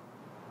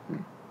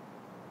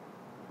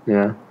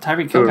 Yeah.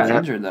 Tyreek Hill got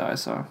injured, though, I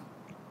saw.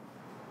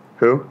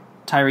 Who?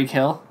 Tyreek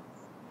Hill.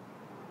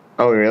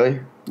 Oh, really?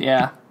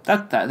 Yeah.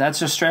 That's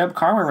just straight up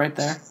karma right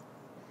there.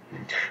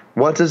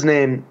 What's his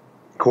name?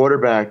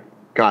 Quarterback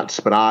got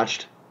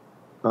spatoched.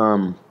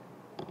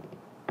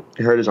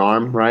 He hurt his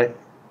arm, right?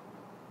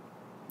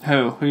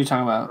 Who? Who are you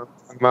talking about?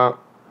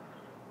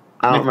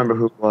 I don't remember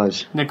who it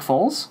was. Nick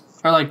Foles?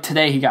 Or like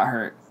today he got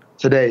hurt?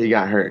 Today he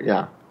got hurt,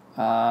 yeah.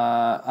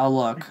 I'll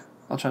look.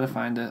 I'll try to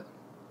find it.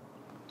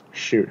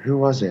 Shoot, who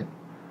was it?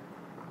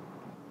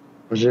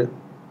 Was it?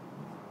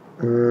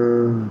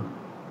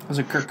 Was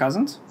it Kirk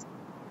Cousins?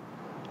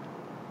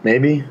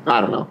 Maybe?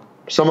 I don't know.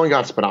 Someone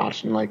got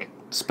spatoched and like...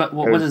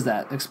 what is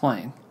that?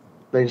 Explain.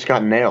 They just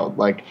got nailed.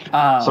 Like,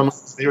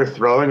 they were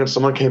throwing and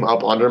someone came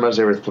up under them as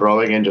they were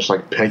throwing and just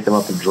like picked them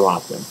up and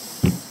dropped them.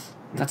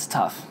 That's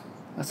tough.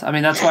 That's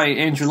why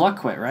Andrew Luck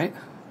quit, right?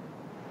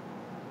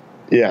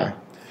 Yeah.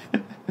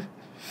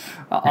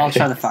 I'll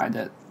try to find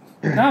it.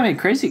 No, I mean,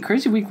 crazy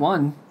week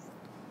 1.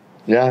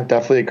 Yeah,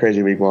 definitely a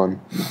crazy week 1.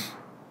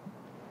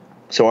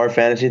 So our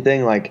fantasy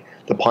thing, like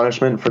the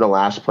punishment for the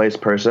last place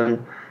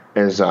person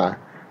is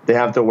they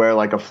have to wear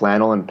like a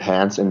flannel and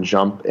pants and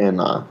jump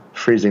in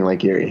freezing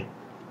Lake Erie.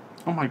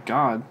 Oh my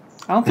God.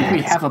 I don't think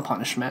we have a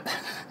punishment.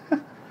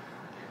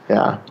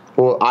 Yeah.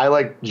 Well, I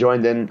like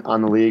joined in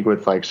on the league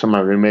with like some of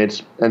my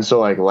roommates. And so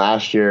like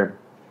last year,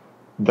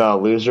 the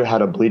loser had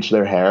to bleach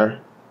their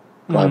hair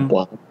like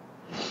blonde.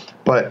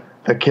 But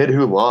the kid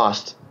who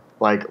lost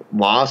like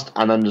lost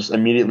and then just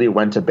immediately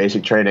went to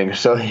basic training.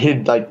 So he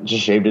like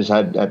just shaved his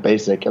head at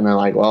basic, and they're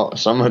like, "Well,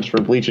 so much for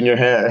bleaching your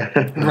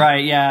hair."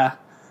 Right? Yeah,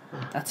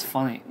 that's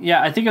funny.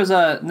 Yeah, I think it was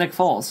Nick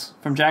Foles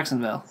from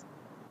Jacksonville.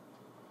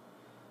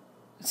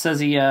 It says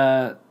he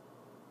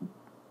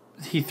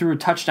threw a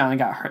touchdown and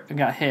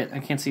got hit. I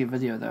can't see a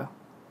video though.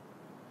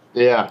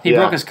 Yeah, he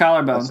broke his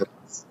collarbone.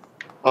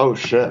 Oh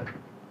shit!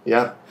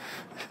 Yeah,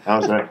 that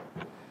was it.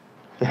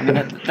 I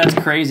mean, that's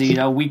crazy. You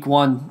know, week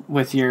one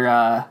with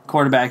your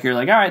quarterback, you're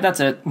like, all right,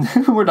 that's it.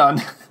 We're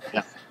done.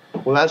 Yeah.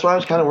 Well, that's why I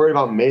was kind of worried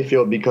about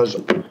Mayfield, because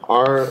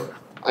our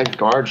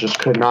guards just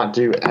could not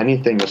do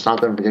anything to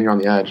stop them from getting on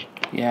the edge.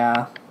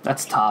 Yeah,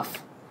 that's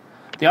tough.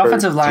 The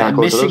offensive line,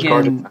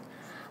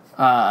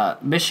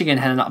 Michigan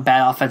had a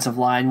bad offensive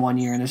line one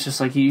year, and it's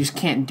just like you just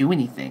can't do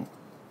anything.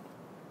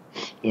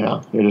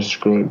 Yeah, you're just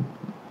screwed.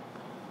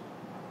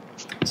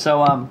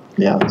 So,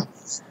 yeah.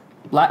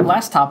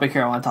 Last topic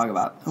here I want to talk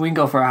about. We can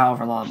go for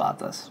however long about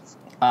this.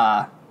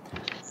 The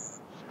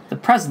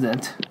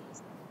president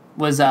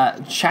was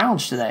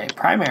challenged today,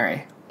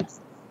 primary.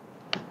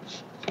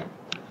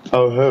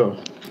 Oh, who?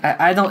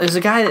 I don't. There's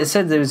a guy that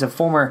said there was a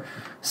former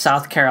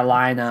South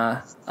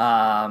Carolina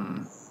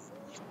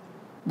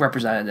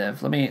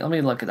representative. Let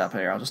me look it up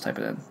here. I'll just type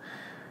it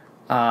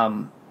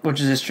in. Which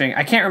is interesting.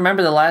 I can't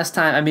remember the last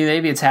time. I mean,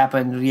 maybe it's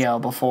happened,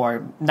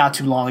 before, not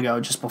too long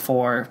ago, just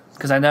before.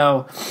 Because I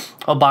know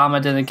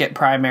Obama didn't get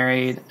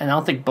primaried, and I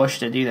don't think Bush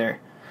did either.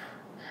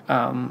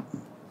 But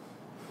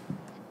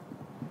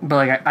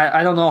like,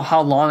 I don't know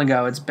how long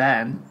ago it's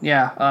been.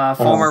 Yeah,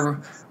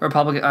 former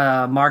Republican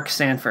Mark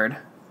Sanford.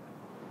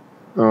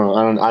 Oh,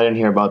 I didn't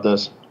hear about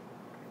this.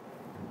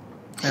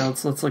 Yeah,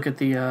 let's look at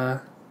the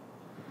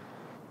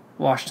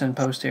Washington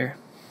Post here.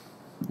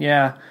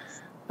 Yeah.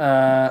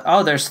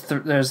 There's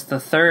the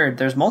third.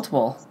 There's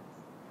multiple.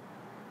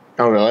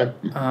 Oh, really?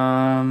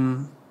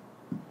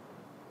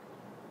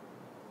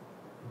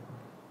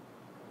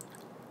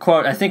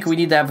 Quote, I think we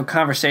need to have a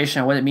conversation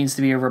on what it means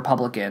to be a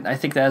Republican. I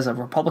think that as a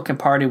Republican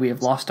Party, we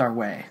have lost our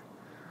way.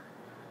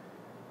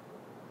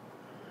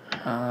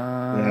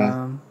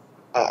 Yeah.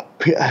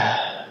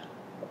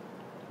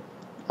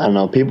 I don't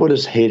know. People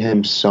just hate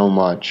him so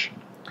much.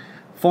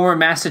 Former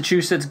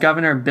Massachusetts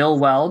Governor Bill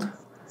Weld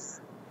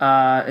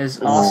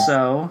is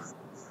also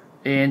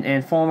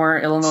and former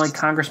Illinois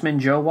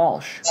Congressman Joe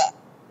Walsh.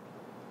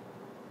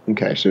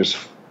 Okay, so there's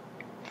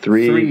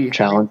three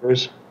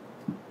challengers.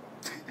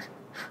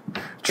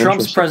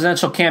 Trump's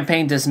presidential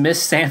campaign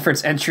dismissed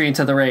Sanford's entry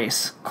into the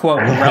race.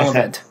 Quote,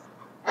 irrelevant.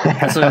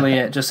 That's literally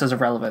it. Just says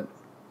irrelevant.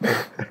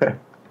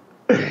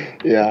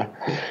 Yeah.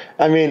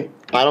 I mean,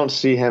 I don't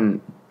see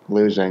him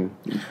losing.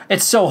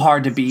 It's so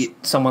hard to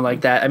beat someone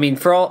like that. I mean,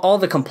 for all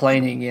the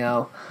complaining,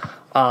 and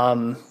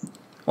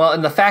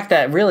the fact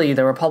that really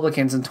the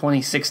Republicans in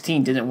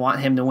 2016 didn't want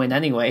him to win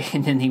anyway,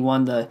 and then he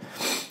won the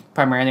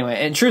primary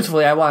anyway. And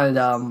truthfully, I wanted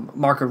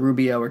Marco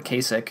Rubio or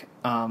Kasich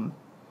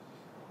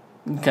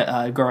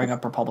growing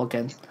up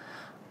Republican.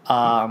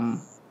 And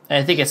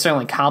I think it's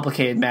certainly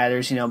complicated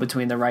matters,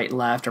 between the right,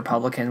 left,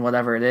 Republican,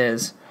 whatever it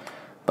is.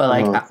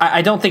 But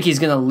I don't think he's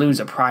going to lose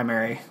a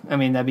primary. I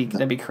mean,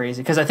 that'd be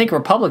crazy, because I think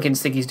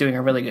Republicans think he's doing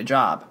a really good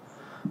job.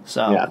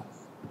 So yeah.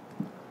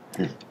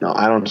 No,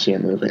 I don't see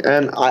him losing,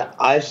 and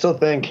I still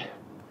think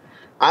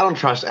I don't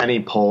trust any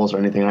polls or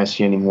anything I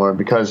see anymore,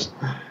 because,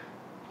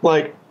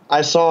 like,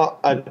 I saw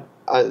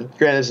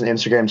granted it's an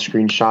Instagram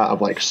screenshot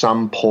of like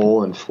some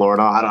poll in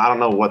Florida. I don't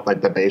know what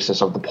like the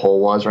basis of the poll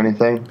was or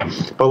anything,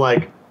 but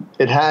like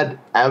it had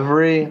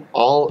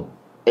all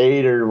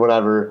 8 or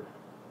whatever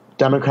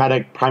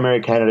Democratic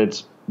primary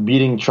candidates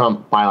beating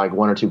Trump by like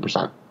 1 or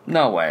 2%.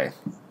 No way.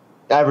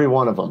 Every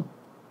one of them.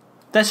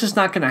 That's just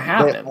not going to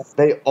happen.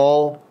 They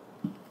all.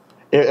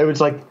 It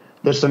was like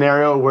the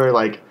scenario where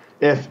like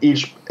if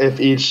each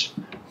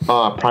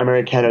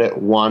primary candidate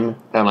won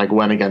and like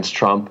went against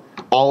Trump,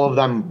 all of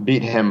them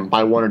beat him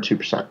by 1 or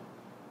 2%.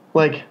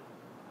 Like,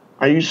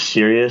 are you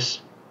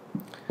serious?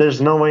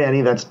 There's no way any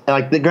of that's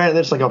like. Granted,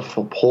 there's like a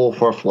poll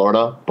for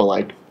Florida, but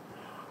like.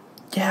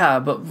 Yeah,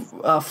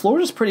 but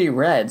Florida's pretty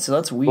red, so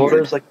that's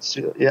weird.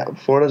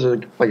 Florida's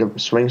like a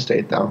swing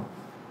state though.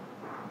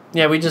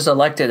 Yeah, we just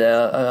elected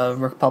a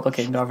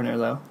Republican governor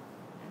though.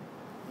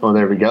 Well,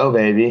 there we go,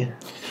 baby.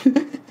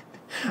 Yeah,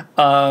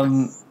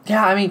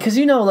 I mean, because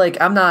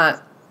like I'm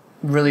not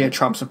really a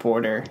Trump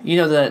supporter. You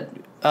know that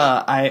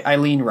I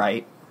lean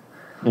right.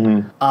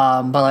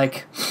 Mm-hmm. But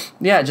like,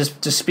 yeah,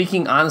 just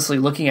speaking honestly,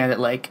 looking at it,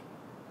 like,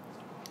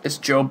 is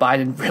Joe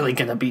Biden really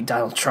gonna beat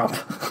Donald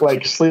Trump?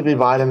 Like Sleepy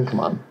Biden, come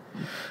on.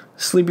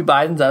 Sleepy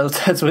Biden,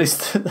 that's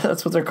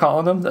what they're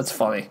calling him. That's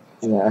funny.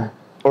 Yeah,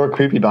 or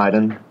Creepy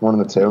Biden, one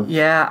of the two.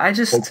 Yeah, I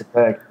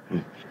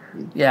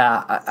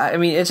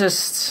mean, it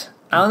just.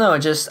 I don't know.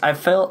 I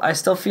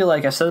still feel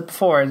like I've said it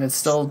before, and it's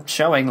still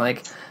showing.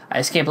 Like, I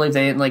just can't believe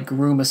they didn't like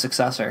groom a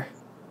successor.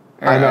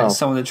 Or I know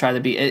someone to try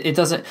to beat. It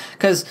doesn't,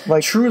 because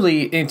like,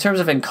 truly, in terms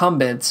of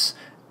incumbents,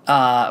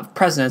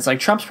 presidents, like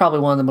Trump's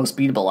probably one of the most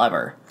beatable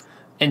ever.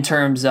 In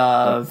terms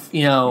of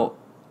a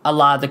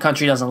lot of the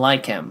country doesn't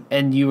like him,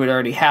 and you would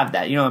already have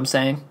that. You know what I'm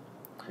saying?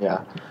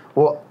 Yeah.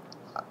 Well,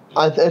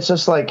 it's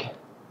just like,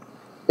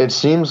 it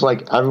seems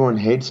like everyone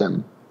hates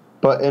him,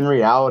 but in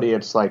reality,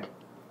 it's like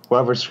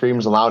whoever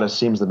screams the loudest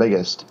seems the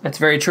biggest. That's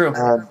very true.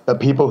 And the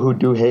people who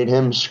do hate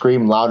him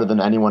scream louder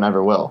than anyone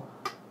ever will.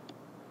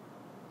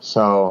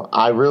 So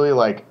I really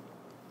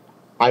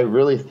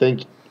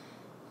think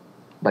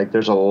like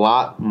there's a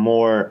lot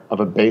more of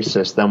a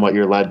basis than what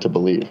you're led to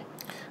believe.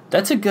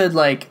 That's a good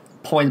like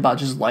point about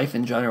just life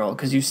in general,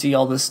 because you see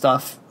all this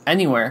stuff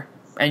anywhere,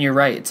 and you're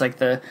right. It's like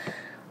the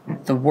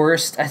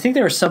worst. I think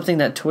there was something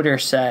that Twitter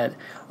said,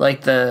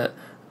 like the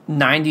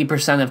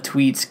 90% of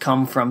tweets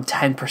come from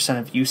 10%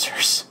 of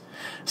users.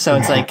 So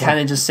it's like kind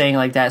of just saying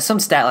like that, some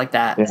stat like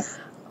that.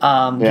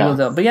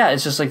 Yeah. But yeah,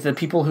 it's just like the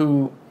people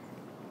who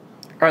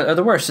are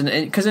the worst. And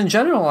because in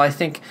general, I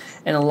think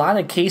in a lot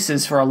of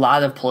cases for a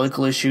lot of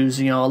political issues,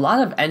 a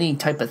lot of any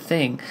type of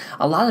thing,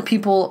 there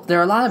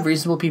are a lot of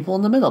reasonable people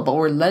in the middle, but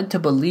we're led to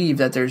believe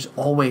that there's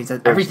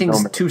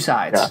everything's two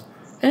sides. Yeah.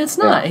 And it's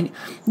not. Yeah. And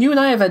you and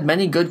I have had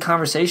many good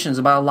conversations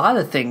about a lot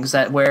of things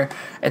where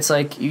it's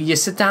like you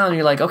sit down and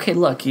you're like, okay,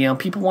 look,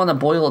 people want to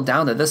boil it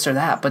down to this or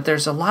that, but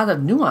there's a lot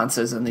of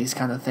nuances in these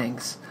kind of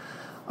things.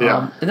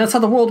 Yeah. And that's how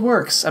the world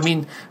works. I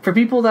mean, for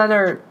people that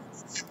are,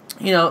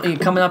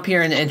 coming up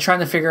here and trying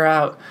to figure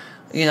out,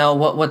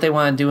 what they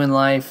want to do in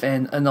life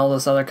and all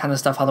this other kind of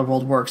stuff, how the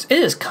world works, it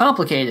is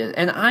complicated.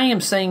 And I am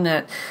saying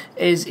that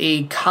as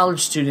a college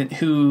student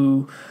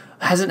who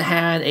hasn't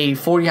had a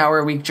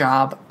 40-hour-a-week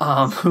job,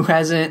 who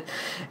hasn't,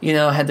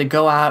 had to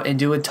go out and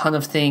do a ton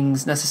of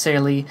things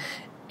necessarily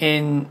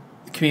in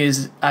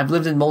communities. I've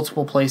lived in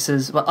multiple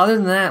places, but other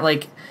than that,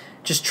 like,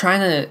 just trying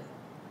to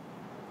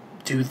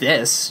do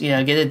this,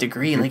 get a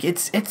degree, like,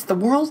 it's the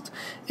world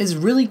is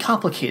really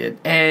complicated,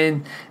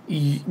 and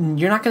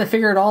you're not going to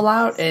figure it all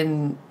out,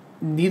 and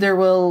neither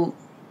will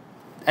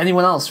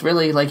anyone else,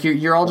 really. Like,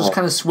 you're all just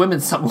kind of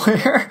swimming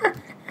somewhere.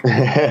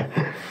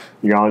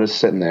 You're all just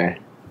sitting there.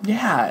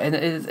 Yeah, and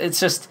it's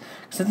just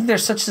because I think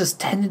there's such this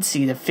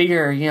tendency to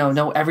figure,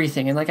 know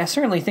everything. And, like, I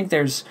certainly think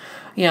there's,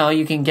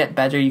 you can get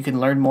better, you can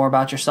learn more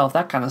about yourself,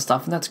 that kind of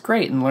stuff, and that's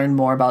great, and learn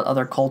more about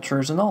other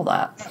cultures and all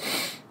that.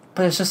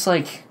 But it's just,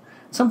 like,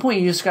 at some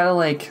point you just got to,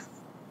 like,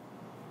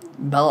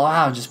 mellow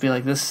out, just be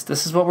like, this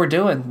is what we're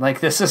doing.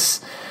 Like, this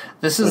is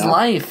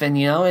life, and,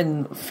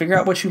 and figure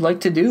out what you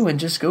like to do and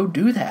just go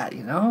do that,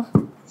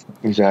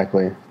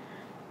 Exactly.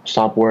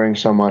 Stop worrying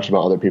so much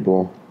about other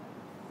people.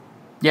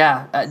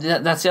 Yeah,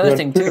 that's the other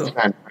thing too.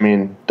 I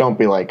mean, don't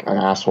be like an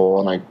asshole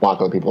and like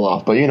block other people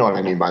off, but you know what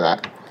I mean by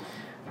that.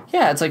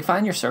 Yeah, it's like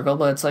find your circle,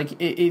 but it's like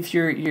if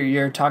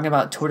you're talking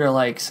about Twitter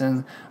likes,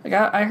 and like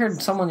I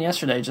heard someone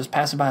yesterday just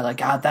passing by like,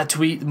 God, that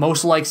tweet,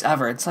 most likes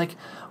ever. It's like,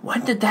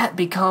 when did that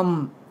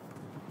become?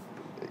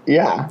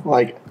 Yeah,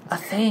 like a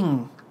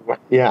thing.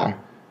 Yeah,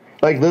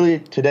 like literally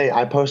today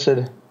I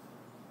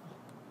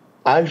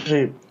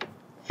actually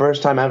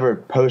first time ever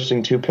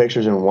posting 2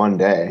 pictures in one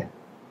day.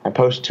 I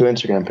posted 2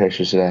 Instagram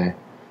pictures today.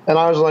 And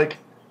I was like,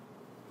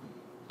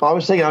 oh, I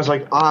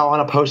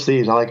want to post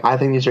these. I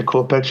think these are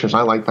cool pictures.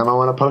 I like them. I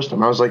want to post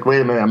them. I was like,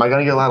 wait a minute, am I going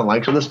to get a lot of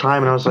likes at this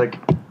time? And I was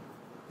like, do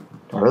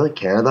I really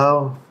care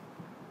though?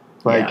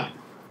 Like,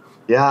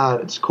 yeah,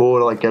 it's cool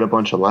to like get a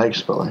bunch of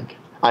likes, but like,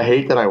 I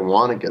hate that I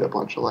want to get a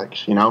bunch of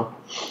likes, No,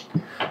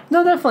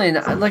 definitely.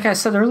 And like I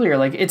said earlier,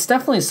 like it's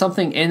definitely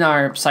something in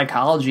our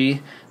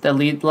psychology that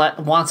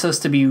wants us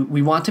to be,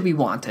 we want to be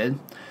wanted.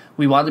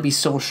 We want to be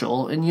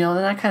social and,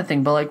 that kind of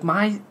thing. But, like,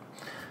 my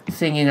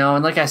thing,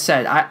 and like I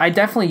said, I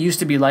definitely used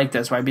to be like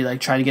this, where I'd be, like,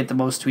 trying to get the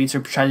most tweets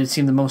or try to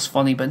seem the most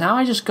funny. But now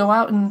I just go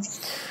out and,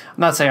 I'm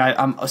not saying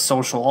I'm a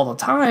social all the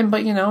time,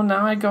 but,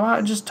 now I go out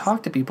and just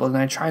talk to people. And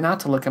I try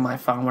not to look at my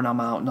phone when I'm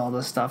out and all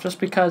this stuff, just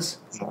because,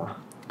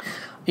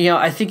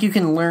 I think you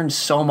can learn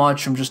so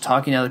much from just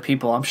talking to other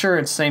people. I'm sure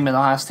it's the same at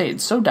Ohio State.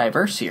 It's so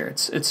diverse here.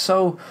 It's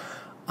so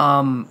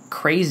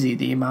crazy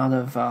the amount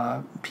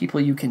of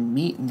people you can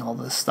meet and all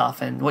this stuff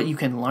and what you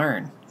can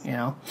learn,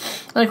 And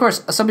of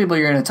course, some people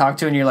you're going to talk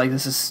to and you're like,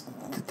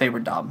 they were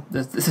dumb.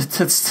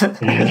 It's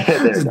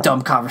a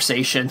dumb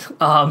conversation.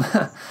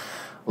 A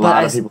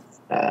lot of people.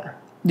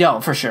 Yeah,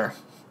 for sure.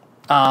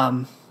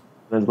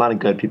 There's a lot of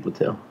good people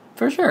too.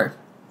 For sure.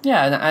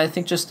 Yeah, and I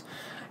think just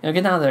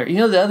get out there.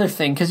 The other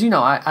thing, because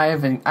I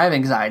have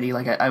anxiety.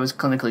 Like I was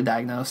clinically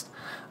diagnosed.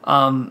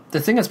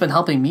 The thing that's been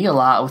helping me a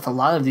lot with a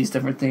lot of these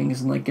different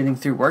things and like getting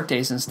through work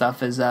days and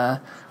stuff is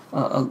a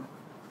little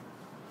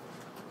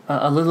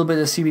bit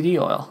of CBD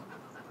oil.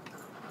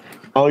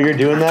 Oh, you're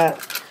doing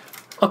that?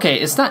 Okay,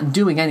 it's not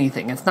doing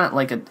anything. It's not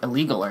like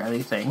illegal or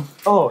anything.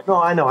 Oh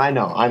no, I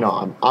know.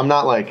 I'm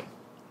not like.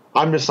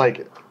 I'm just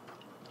like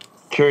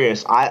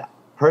curious. I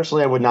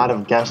would not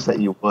have guessed that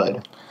you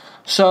would.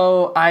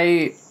 So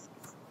I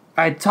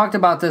talked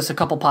about this a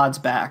couple pods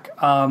back.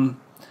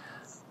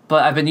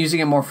 But I've been using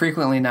it more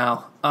frequently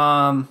now.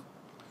 I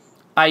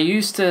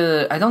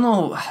don't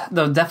know,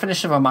 the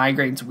definition of a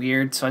migraine's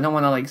weird, so I don't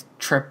want to like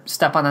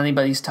step on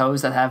anybody's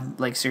toes that have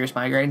like serious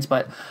migraines,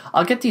 but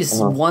I'll get these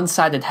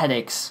one-sided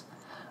headaches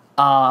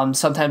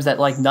sometimes that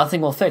like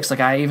nothing will fix. Like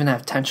I even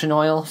have tension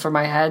oil for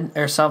my head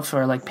or stuff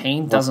for like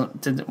pain,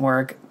 didn't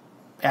work.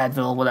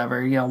 Advil,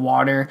 whatever,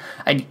 water.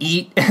 I'd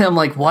eat, and I'm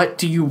like, what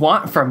do you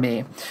want from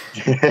me?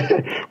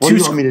 What do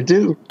you want me to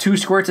do? 2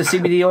 squirts of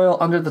CBD oil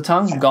under the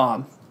tongue,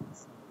 gone.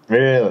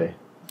 Really?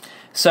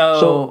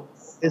 So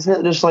isn't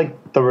it just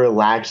like the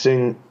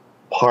relaxing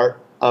part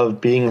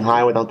of being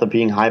high without the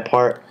being high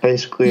part,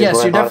 basically?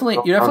 Yes, you're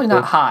definitely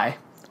not high.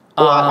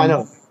 Well, I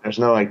know there's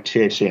no like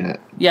THC in it.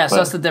 Yeah, so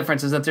that's the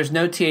difference, is that there's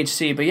no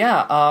THC. But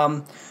yeah,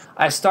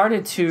 I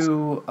started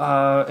to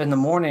in the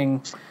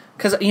morning,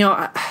 because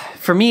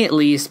for me at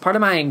least, part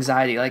of my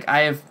anxiety, like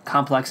I have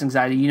complex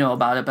anxiety,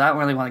 about it, but I don't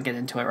really want to get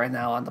into it right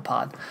now on the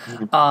pod.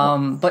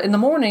 But in the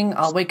morning,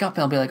 I'll wake up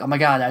and I'll be like, oh my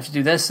god, I have to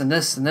do this and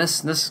this and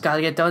this and this has got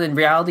to get done. In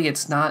reality,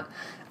 it's not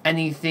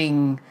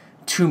anything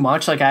too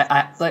much. Like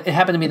like it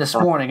happened to me this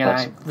morning, and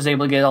I was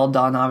able to get it all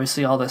done.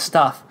 Obviously, all this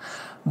stuff.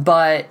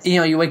 But,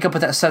 you wake up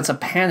with that sense of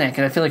panic,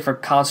 and I feel like for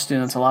college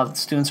students, a lot of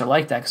students are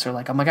like that, because they're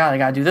like, oh my god, I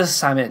gotta do this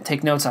assignment,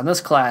 take notes on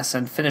this class,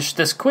 and finish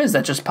this quiz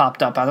that just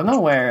popped up out of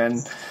nowhere,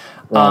 and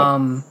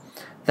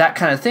that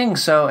kind of thing.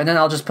 So, and then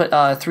I'll just put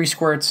 3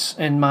 squirts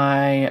in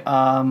my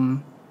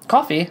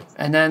coffee,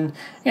 and then,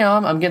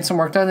 I'm getting some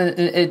work done,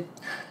 and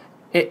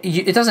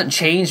it doesn't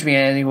change me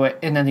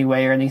in any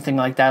way or anything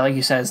like that. Like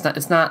you said,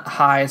 it's not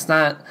high, it's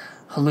not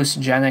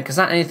hallucinogenic, it's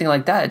not anything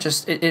like that. It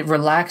just it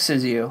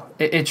relaxes you.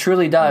 It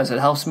truly does. It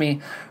helps me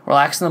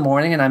relax in the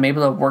morning, and I'm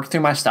able to work through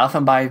my stuff.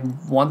 And by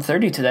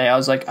 1:30 today, I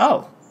was like,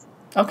 oh,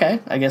 okay,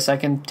 I guess I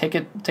can take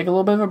a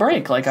little bit of a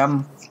break. Like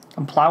I'm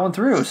plowing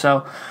through.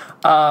 So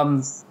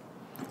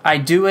I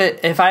do it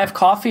if I have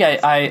coffee.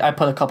 I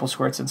put a couple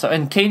squirts in. So,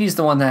 and Katie's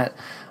the one that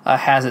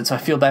has it, so I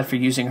feel bad for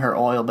using her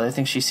oil, but I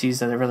think she sees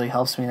that it really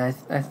helps me, and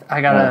I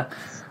gotta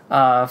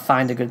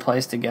find a good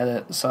place to get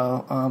it.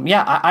 So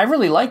I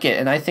really like it,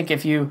 and I think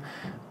if you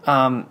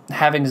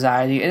have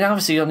anxiety, and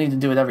obviously you don't need to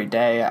do it every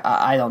day.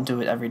 I don't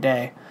do it every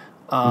day,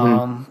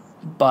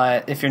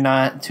 but if you're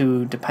not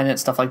too dependent,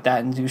 stuff like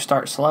that, and you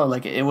start slow,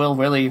 like it will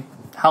really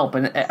help.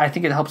 And I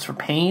think it helps for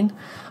pain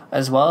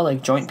as well,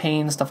 like joint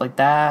pain, stuff like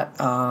that.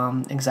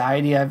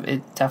 Anxiety,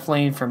 it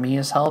definitely for me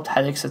has helped.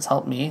 Headaches, it's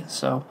helped me.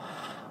 So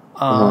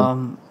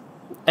and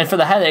for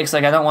the headaches,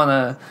 like I don't want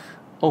to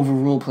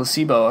overrule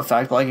placebo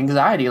effect, but like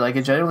anxiety, like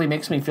it generally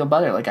makes me feel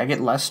better. Like I get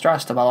less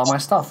stressed about all my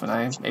stuff, and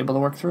I'm able to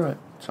work through it.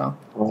 So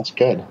that's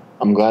good.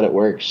 I'm glad it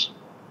works,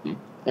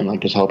 and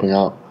like just helping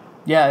out.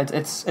 Yeah,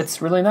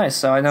 it's really nice.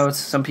 So I know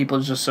some people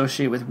just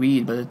associate with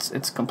weed, but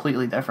it's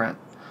completely different.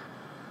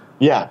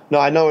 Yeah, no,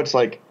 I know it's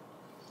like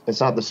it's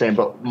not the same,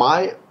 but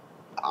I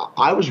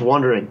was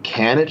wondering,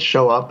 can it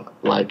show up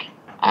like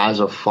as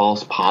a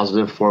false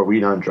positive for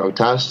weed on drug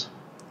test?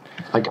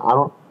 Like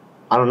I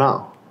don't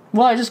know.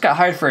 Well, I just got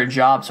hired for a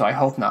job, so I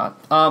hope not.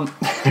 But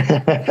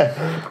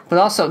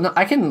also, no,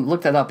 I can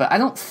look that up, but I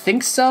don't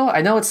think so.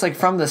 I know it's like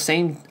from the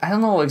same. I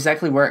don't know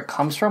exactly where it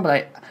comes from,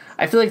 but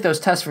I feel like those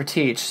tests for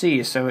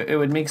THC, so it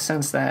would make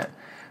sense that.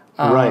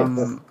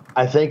 Right.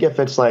 I think if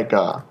it's like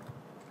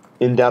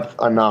in depth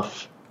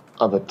enough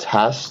of a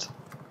test,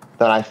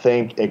 that I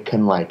think it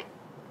can like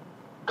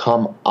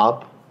come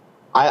up.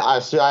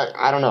 I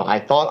don't know. I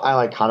thought I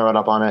like kind of read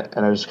up on it,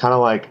 and it was kind of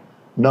like,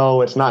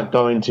 no, it's not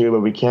going to,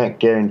 but we can't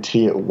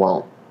guarantee it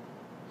won't.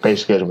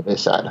 Basically is what they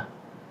said.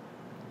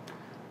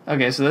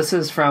 Okay, so this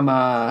is from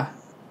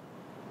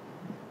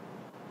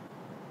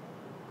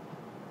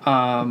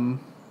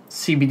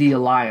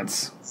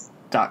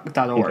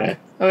CBDalliance.org.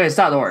 Okay, it's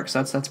 .org,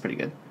 so that's pretty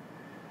good.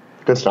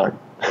 Good start.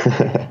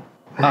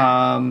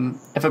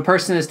 If a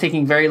person is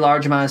taking very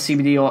large amount of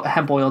CBD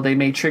hemp oil, they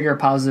may trigger a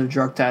positive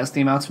drug test.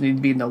 The amounts would need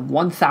to be in the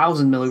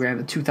 1,000 milligram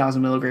to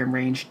 2,000 milligram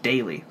range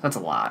daily. That's a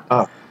lot.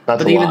 Oh,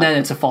 that's but a even lot. then,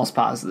 it's a false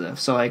positive.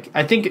 So, like,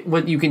 I think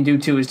what you can do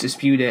too is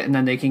dispute it, and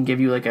then they can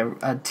give you like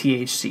a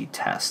THC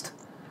test.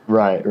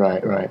 Right.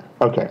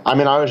 Okay. I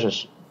mean, I was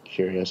just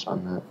curious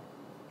on that.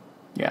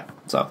 Yeah.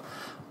 So,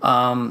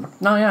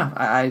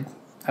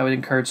 I would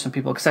encourage some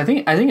people, because I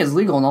think it's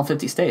legal in all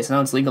 50 states. I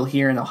know it's legal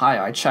here in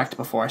Ohio. I checked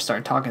before I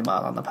started talking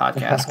about it on the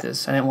podcast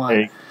because I didn't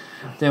want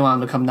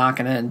them to come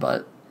knocking in.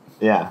 But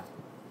yeah,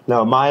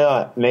 no,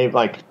 my neighbor,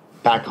 like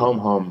back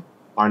home,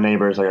 our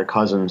neighbors, like our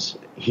cousins,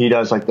 he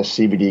does like the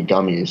CBD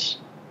gummies.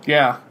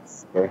 Yeah,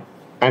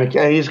 and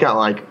he's got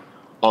like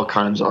all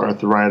kinds of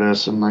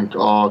arthritis and like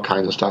all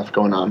kinds of stuff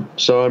going on.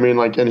 So I mean,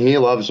 like, and he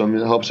loves them.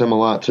 It helps him a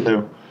lot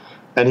too.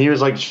 And he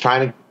was like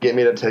trying to get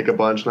me to take a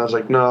bunch, and I was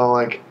like, no,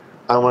 like,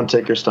 I don't want to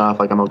take your stuff.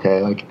 Like, I'm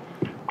okay. Like,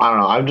 I don't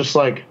know. I'm just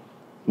like,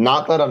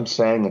 not that I'm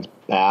saying it's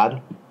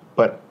bad,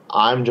 but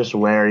I'm just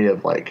wary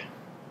of like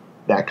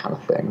that kind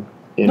of thing.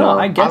 You know?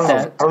 I get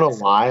that. I don't know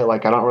why.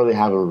 Like, I don't really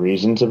have a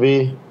reason to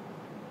be,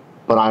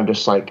 but I'm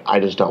just like, I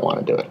just don't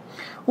want to do it.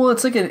 Well,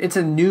 it's like it's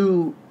a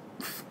new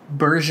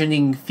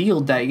burgeoning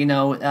field that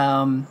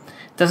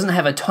doesn't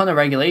have a ton of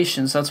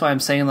regulations. So that's why I'm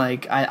saying,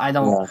 like, I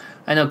don't. Yeah.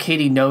 I know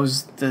Katie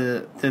knows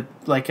the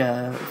like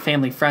a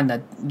family friend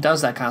that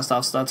does that kind of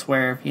stuff. So that's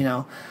where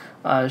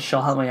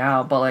she'll help me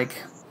out. But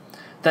like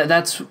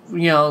that's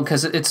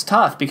because it's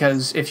tough,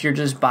 because if you're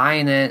just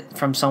buying it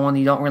from someone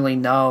you don't really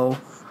know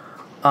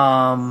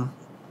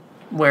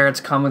where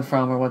it's coming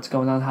from or what's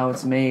going on, how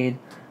it's made,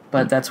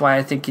 But that's why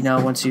I think,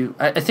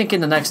 I think in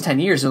the next 10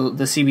 years, the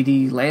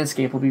CBD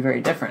landscape will be very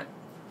different.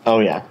 Oh,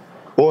 yeah.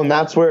 Well, and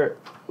that's where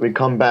we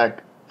come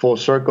back full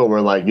circle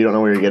where, like, you don't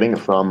know where you're getting it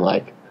from.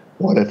 Like,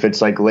 what if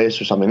it's, like, lace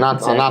or something?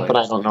 Not that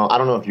I don't know. I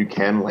don't know if you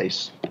can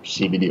lace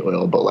CBD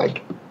oil, but,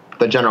 like,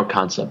 the general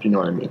concept, you know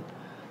what I mean?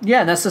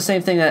 Yeah, and that's the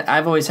same thing that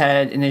I've always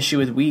had an issue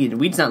with weed.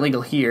 Weed's not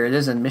legal here. It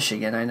is in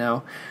Michigan, I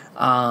know.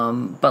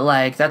 But,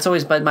 like, that's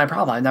always been my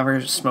problem. I've never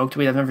smoked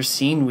weed. I've never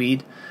seen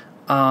weed.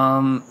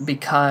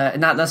 Because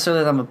not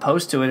necessarily that I'm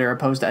opposed to it or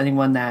opposed to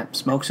anyone that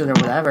smokes it or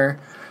whatever,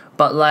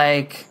 but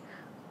like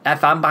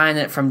if I'm buying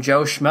it from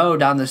Joe Schmo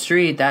down the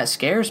street, that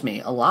scares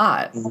me a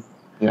lot.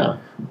 Yeah.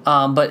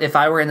 But if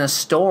I were in a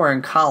store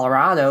in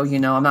Colorado,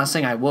 I'm not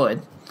saying I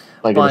would.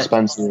 Like a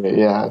dispensary,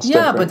 yeah.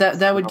 Yeah, but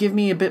that would give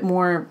me a bit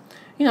more,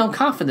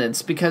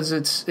 confidence because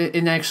it's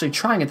in actually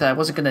trying it that I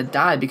wasn't going to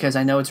die because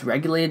I know it's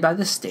regulated by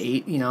the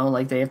state,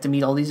 like they have to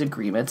meet all these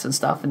agreements and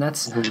stuff, and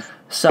that's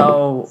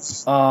so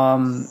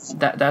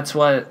that's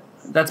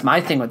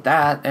my thing with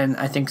that, and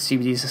I think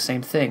CBD is the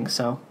same thing.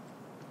 So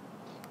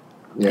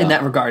in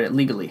that regard,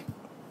 legally.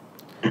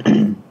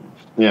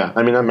 Yeah,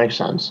 I mean that makes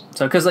sense.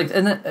 So because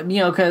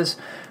because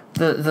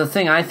the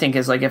thing I think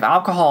is like if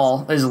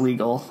alcohol is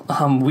illegal,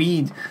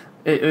 weed.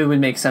 It would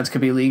make sense could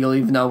be legal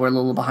even though we're a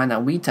little behind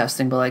on weed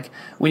testing. But like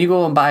when you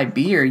go and buy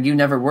beer, you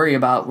never worry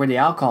about where the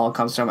alcohol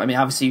comes from. I mean,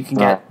 obviously you can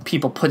get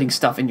people putting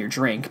stuff in your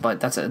drink,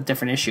 but that's a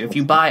different issue. If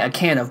you buy a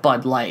can of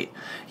Bud Light,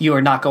 you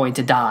are not going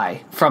to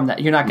die from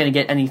that. You're not going to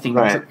get anything,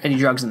 any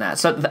drugs in that.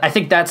 So I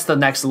think that's the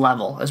next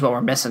level is what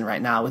we're missing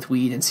right now with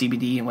weed and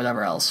CBD and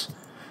whatever else.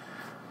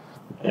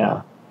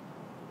 Yeah.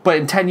 But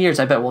in 10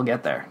 years, I bet we'll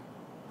get there.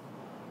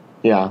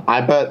 Yeah,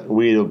 I bet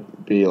weed will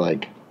be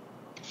like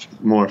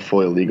more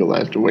fully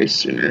legalized way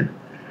sooner.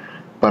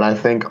 But I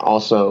think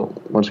also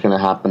what's going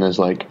to happen is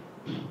like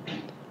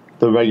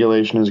the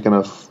regulation is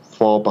going to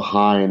fall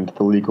behind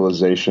the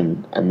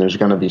legalization, and there's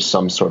going to be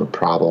some sort of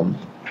problem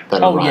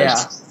that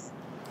arises.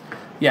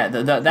 Yeah,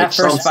 that like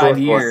first 5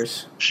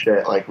 years.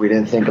 Shit, like we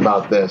didn't think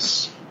about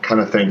this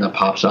kind of thing that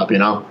pops up,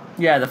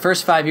 Yeah, the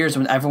first 5 years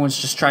when everyone's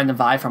just trying to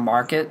vie for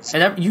market,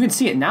 and you can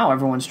see it now.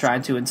 Everyone's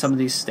trying to in some of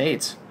these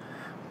states.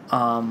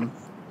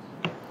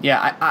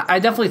 Yeah, I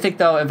definitely think,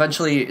 though,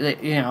 eventually,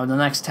 in the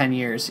next 10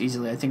 years,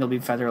 easily, I think it'll be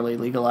federally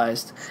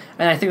legalized.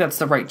 And I think that's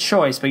the right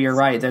choice, but you're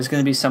right. There's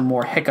going to be some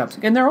more hiccups.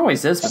 And there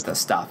always is with this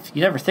stuff.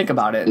 You never think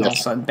about it, and all of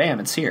a sudden, bam,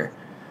 it's here.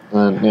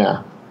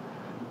 Yeah.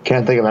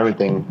 Can't think of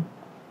everything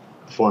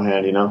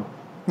beforehand,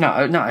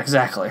 No,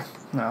 exactly.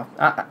 No.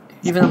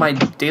 Even on my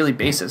daily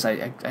basis,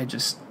 I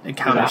just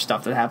encounter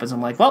stuff that happens.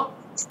 I'm like, well,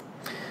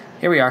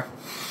 here we are.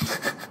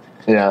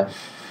 Yeah.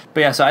 But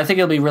yeah, so I think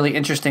it'll be really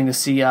interesting to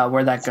see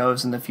where that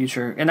goes in the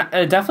future. And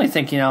I definitely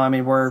think,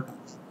 we're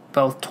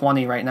both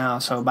 20 right now,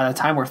 so by the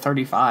time we're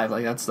 35,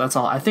 like that's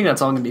all. I think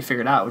that's all going to be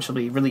figured out, which will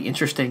be really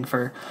interesting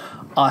for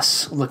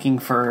us looking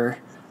for,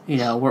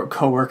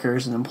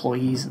 coworkers and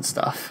employees and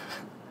stuff.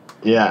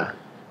 Yeah,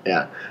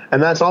 yeah,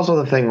 and that's also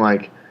the thing.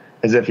 Like,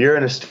 is if you're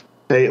in a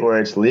state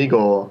where it's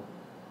legal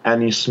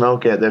and you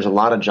smoke it, there's a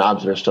lot of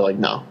jobs that are still like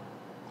no.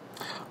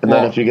 And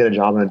then if you get a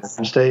job in a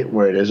different state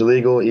where it is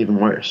illegal,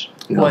 even worse.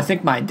 Well, I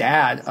think my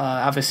dad,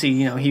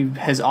 obviously,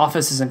 his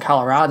office is in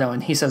Colorado,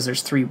 and he says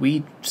there's 3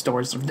 weed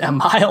stores a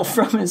mile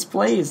from his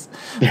place,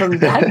 from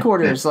the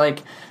headquarters.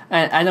 Like,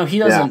 I know he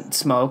doesn't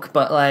smoke,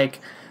 but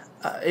like,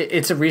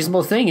 it's a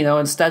reasonable thing,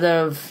 Instead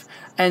of,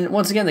 and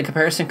once again, the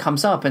comparison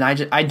comes up, and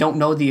I don't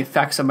know the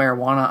effects of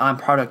marijuana on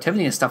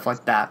productivity and stuff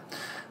like that,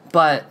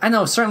 but I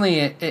know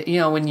certainly,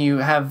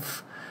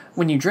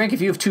 when you drink,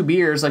 if you have 2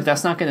 beers, like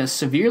that's not going to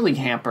severely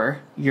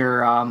hamper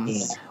your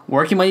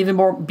work. You might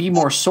even be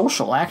more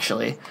social,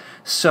 actually.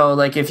 So,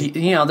 like if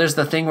there's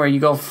the thing where you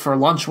go for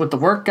lunch with the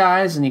work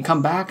guys and you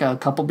come back a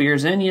couple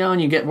beers in,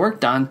 and you get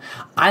work done.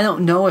 I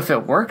don't know if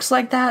it works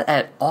like that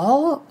at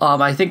all.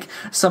 I think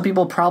some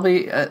people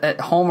probably at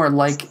home are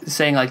like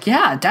saying like,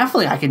 yeah,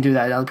 definitely I can do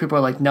that. Other people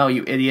are like, no,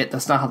 you idiot,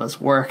 that's not how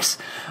this works.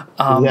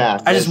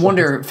 I just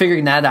wonder,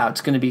 figuring that out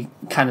is going to be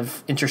kind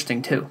of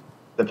interesting too.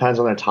 Depends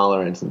on their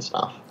tolerance and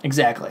stuff.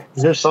 Exactly.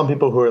 There's some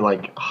people who are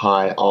like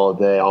high all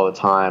day, all the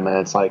time, and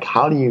it's like,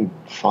 how do you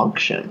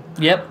function?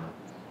 Yep.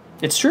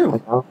 It's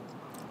true. I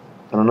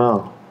don't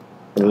know.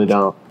 I really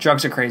don't.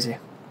 Drugs are crazy.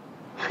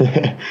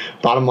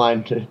 Bottom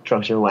line,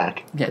 drugs are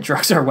whack. Yeah,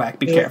 drugs are whack.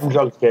 Be careful.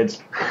 Drugs,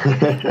 kids.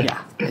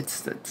 Yeah,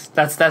 that's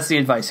the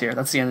advice here.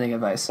 That's the ending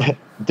advice.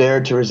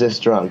 Dare to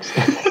resist drugs.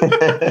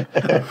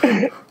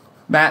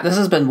 Matt, this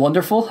has been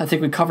wonderful. I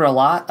think we covered a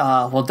lot.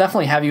 We'll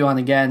definitely have you on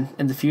again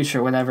in the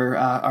future whenever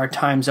our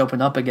times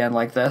open up again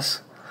like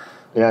this.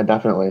 Yeah,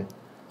 definitely.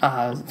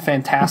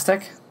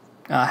 Fantastic.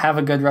 Have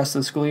a good rest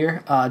of the school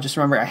year. Just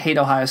remember, I hate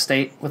Ohio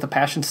State with a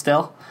passion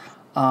still.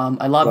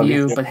 I love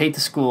you, but hate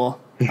the school.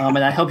 And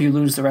I hope you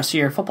lose the rest of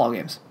your football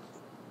games.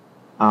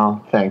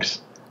 Oh,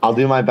 thanks. I'll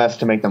do my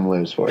best to make them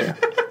lose for you.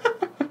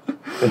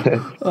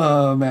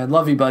 Oh, man.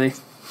 Love you, buddy.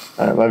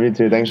 All right, love you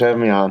too. Thanks for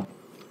having me on.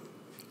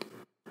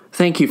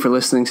 Thank you for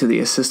listening to the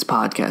Assist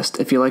Podcast.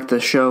 If you like the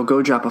show,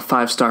 go drop a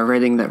 5-star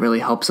rating. That really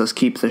helps us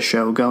keep the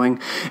show going.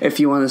 If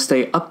you want to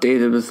stay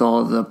updated with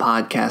all the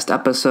podcast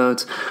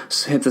episodes,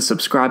 hit the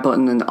subscribe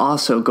button, and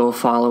also go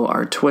follow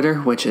our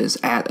Twitter, which is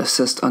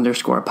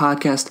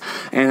 @assist_podcast,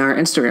 and our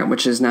Instagram,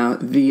 which is now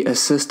the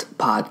Assist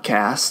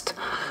Podcast.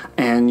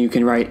 And you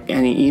can write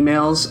any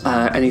emails,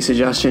 any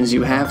suggestions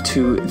you have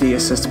to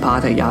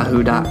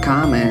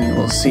theassistpod@yahoo.com, and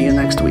we'll see you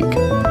next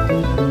week.